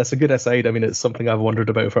that's a good aside. I mean, it's something I've wondered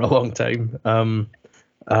about for a long time.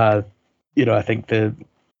 I think the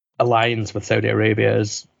alliance with Saudi Arabia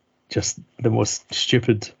is just the most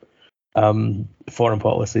stupid foreign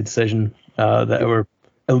policy decision that our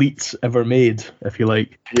elites ever made, if you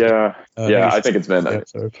like. Yeah, I think it's been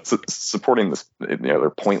supporting this, their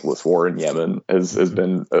pointless war in Yemen has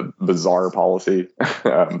been a bizarre policy.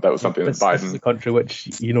 That was something that Biden. This is a country which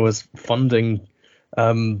is funding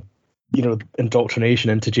indoctrination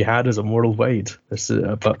into jihadism worldwide. That's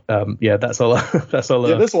all. That's all.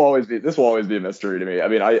 Yeah, this will always be a mystery to me. I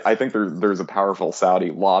mean, I think there's a powerful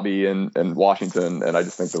Saudi lobby in Washington, and I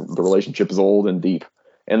just think the relationship is old and deep.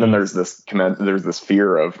 And then there's this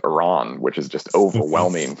fear of Iran, which is just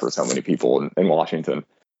overwhelming for so many people in Washington.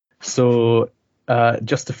 So,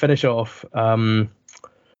 just to finish off,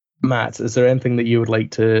 Matt, is there anything that you would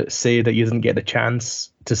like to say that you didn't get a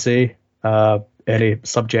chance to say? Any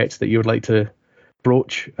subjects that you would like to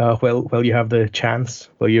broach while you have the chance,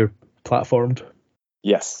 while you're platformed?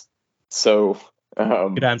 Yes. So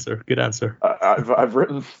good answer. I've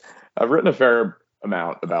written a fair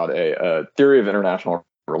amount about a theory of international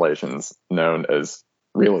relations known as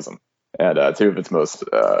realism, and two of its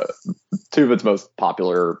most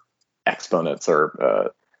popular exponents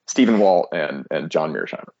are Stephen Walt and John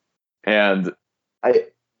Mearsheimer. And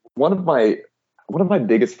one of my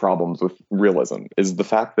biggest problems with realism is the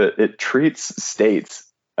fact that it treats states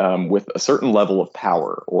with a certain level of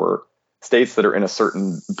power, or states that are in a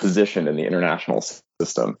certain position in the international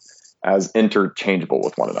system, as interchangeable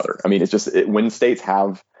with one another. I mean, it's just when states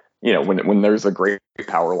have, when there's a great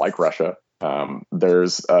power like Russia,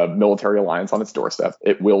 there's a military alliance on its doorstep,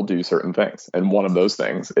 it will do certain things. And one of those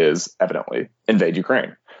things is evidently invade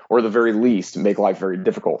Ukraine, or at the very least make life very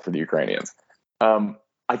difficult for the Ukrainians.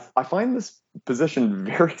 I find this position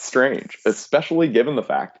very strange, especially given the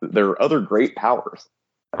fact that there are other great powers,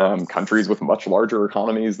 countries with much larger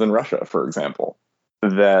economies than Russia, for example,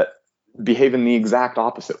 that behave in the exact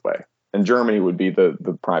opposite way. And Germany would be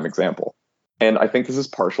the prime example. And I think this is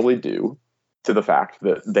partially due to the fact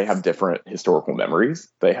that they have different historical memories.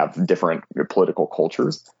 They have different political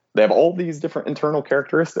cultures. They have all these different internal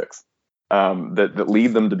characteristics that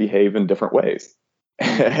lead them to behave in different ways.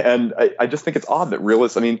 And I just think it's odd that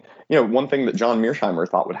realists, I mean, one thing that John Mearsheimer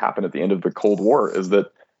thought would happen at the end of the Cold War is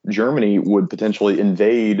that Germany would potentially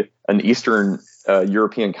invade an Eastern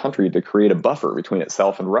European country to create a buffer between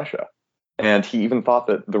itself and Russia. And he even thought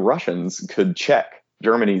that the Russians could check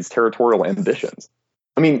Germany's territorial ambitions.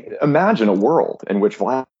 I mean, imagine a world in which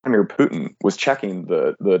Vladimir Putin was checking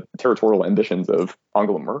the territorial ambitions of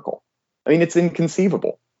Angela Merkel. I mean, it's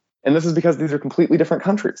inconceivable. And this is because these are completely different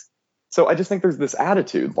countries. So I just think there's this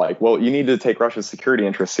attitude like, well, you need to take Russia's security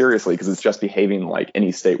interests seriously because it's just behaving like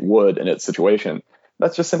any state would in its situation.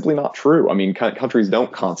 That's just simply not true. I mean, countries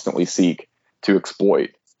don't constantly seek to exploit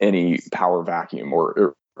any power vacuum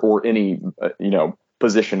or any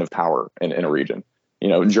position of power in a region.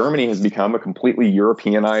 Germany has become a completely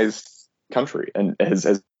Europeanized country and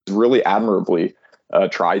has really admirably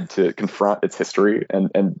tried to confront its history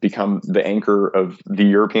and become the anchor of the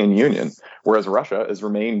European Union, whereas Russia has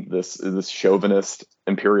remained this chauvinist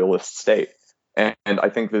imperialist state. And I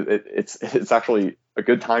think that it's actually a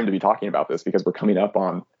good time to be talking about this because we're coming up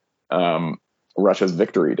on Russia's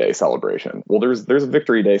Victory Day celebration. Well, there's a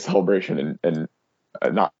Victory Day celebration and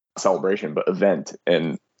not celebration, but event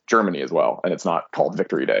in Germany as well. And it's not called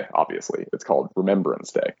Victory Day, obviously. It's called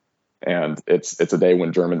Remembrance Day. And it's a day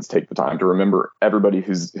when Germans take the time to remember everybody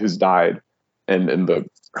who's died in the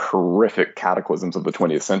horrific cataclysms of the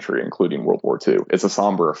 20th century, including World War II. It's a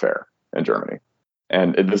somber affair in Germany.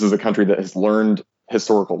 And this is a country that has learned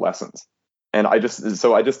historical lessons. And this is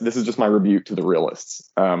just my rebuke to the realists.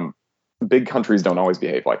 Big countries don't always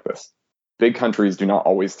behave like this. Big countries do not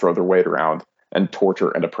always throw their weight around and torture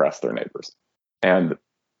and oppress their neighbors. And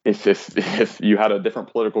if you had a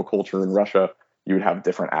different political culture in Russia, you would have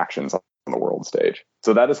different actions on the world stage.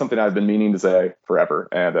 So that is something I've been meaning to say forever.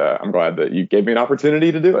 And I'm glad that you gave me an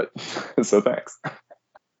opportunity to do it. So thanks.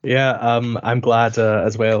 Yeah, I'm glad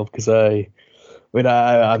as well, because I'm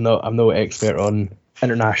no expert on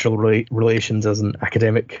international relations as an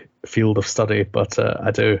academic field of study, but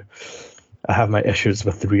I have my issues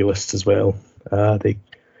with the realists as well. They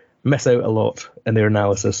miss out a lot in their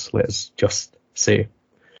analysis, let's just say.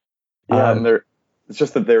 Yeah, and it's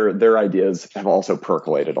just that their ideas have also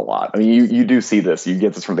percolated a lot. I mean, you do see this. You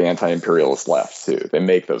get this from the anti-imperialist left too. They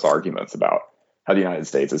make those arguments about how the United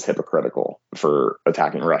States is hypocritical for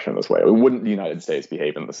attacking Russia in this way. Wouldn't the United States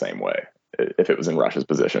behave in the same way if it was in Russia's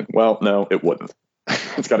position? Well, no, it wouldn't.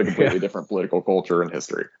 It's got a completely different political culture and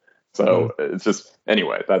history. So it's just,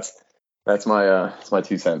 anyway, that's my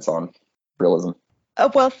 2 cents on realism.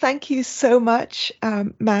 Well, thank you so much,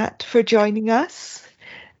 Matt, for joining us.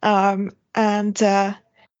 And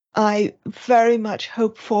I very much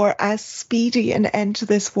hope for as speedy an end to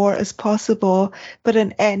this war as possible, but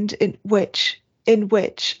an end in which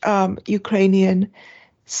Ukrainian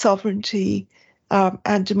sovereignty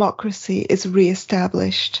and democracy is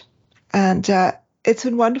reestablished. And it's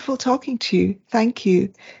been wonderful talking to you. Thank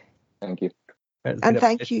you. Thank you. And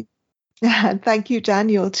thank you. And thank you,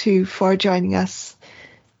 Daniel, too, for joining us.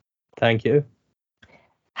 Thank you.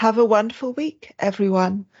 Have a wonderful week,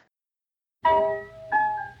 everyone.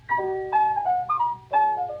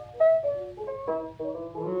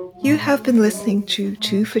 You have been listening to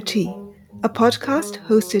Two for Tea, a podcast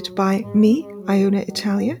hosted by me, Iona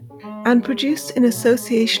Italia, and produced in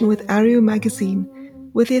association with Ario Magazine,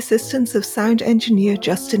 with the assistance of sound engineer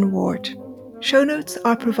Justin Ward. Show notes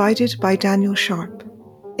are provided by Daniel Sharp.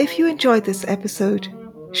 If you enjoyed this episode,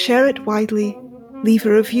 share it widely, leave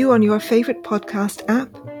a review on your favourite podcast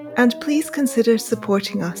app, and please consider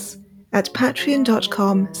supporting us at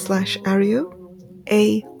patreon.com/Ario,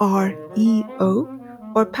 AREO,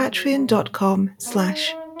 or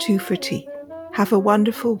patreon.com/2fortea. Have a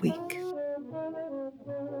wonderful week.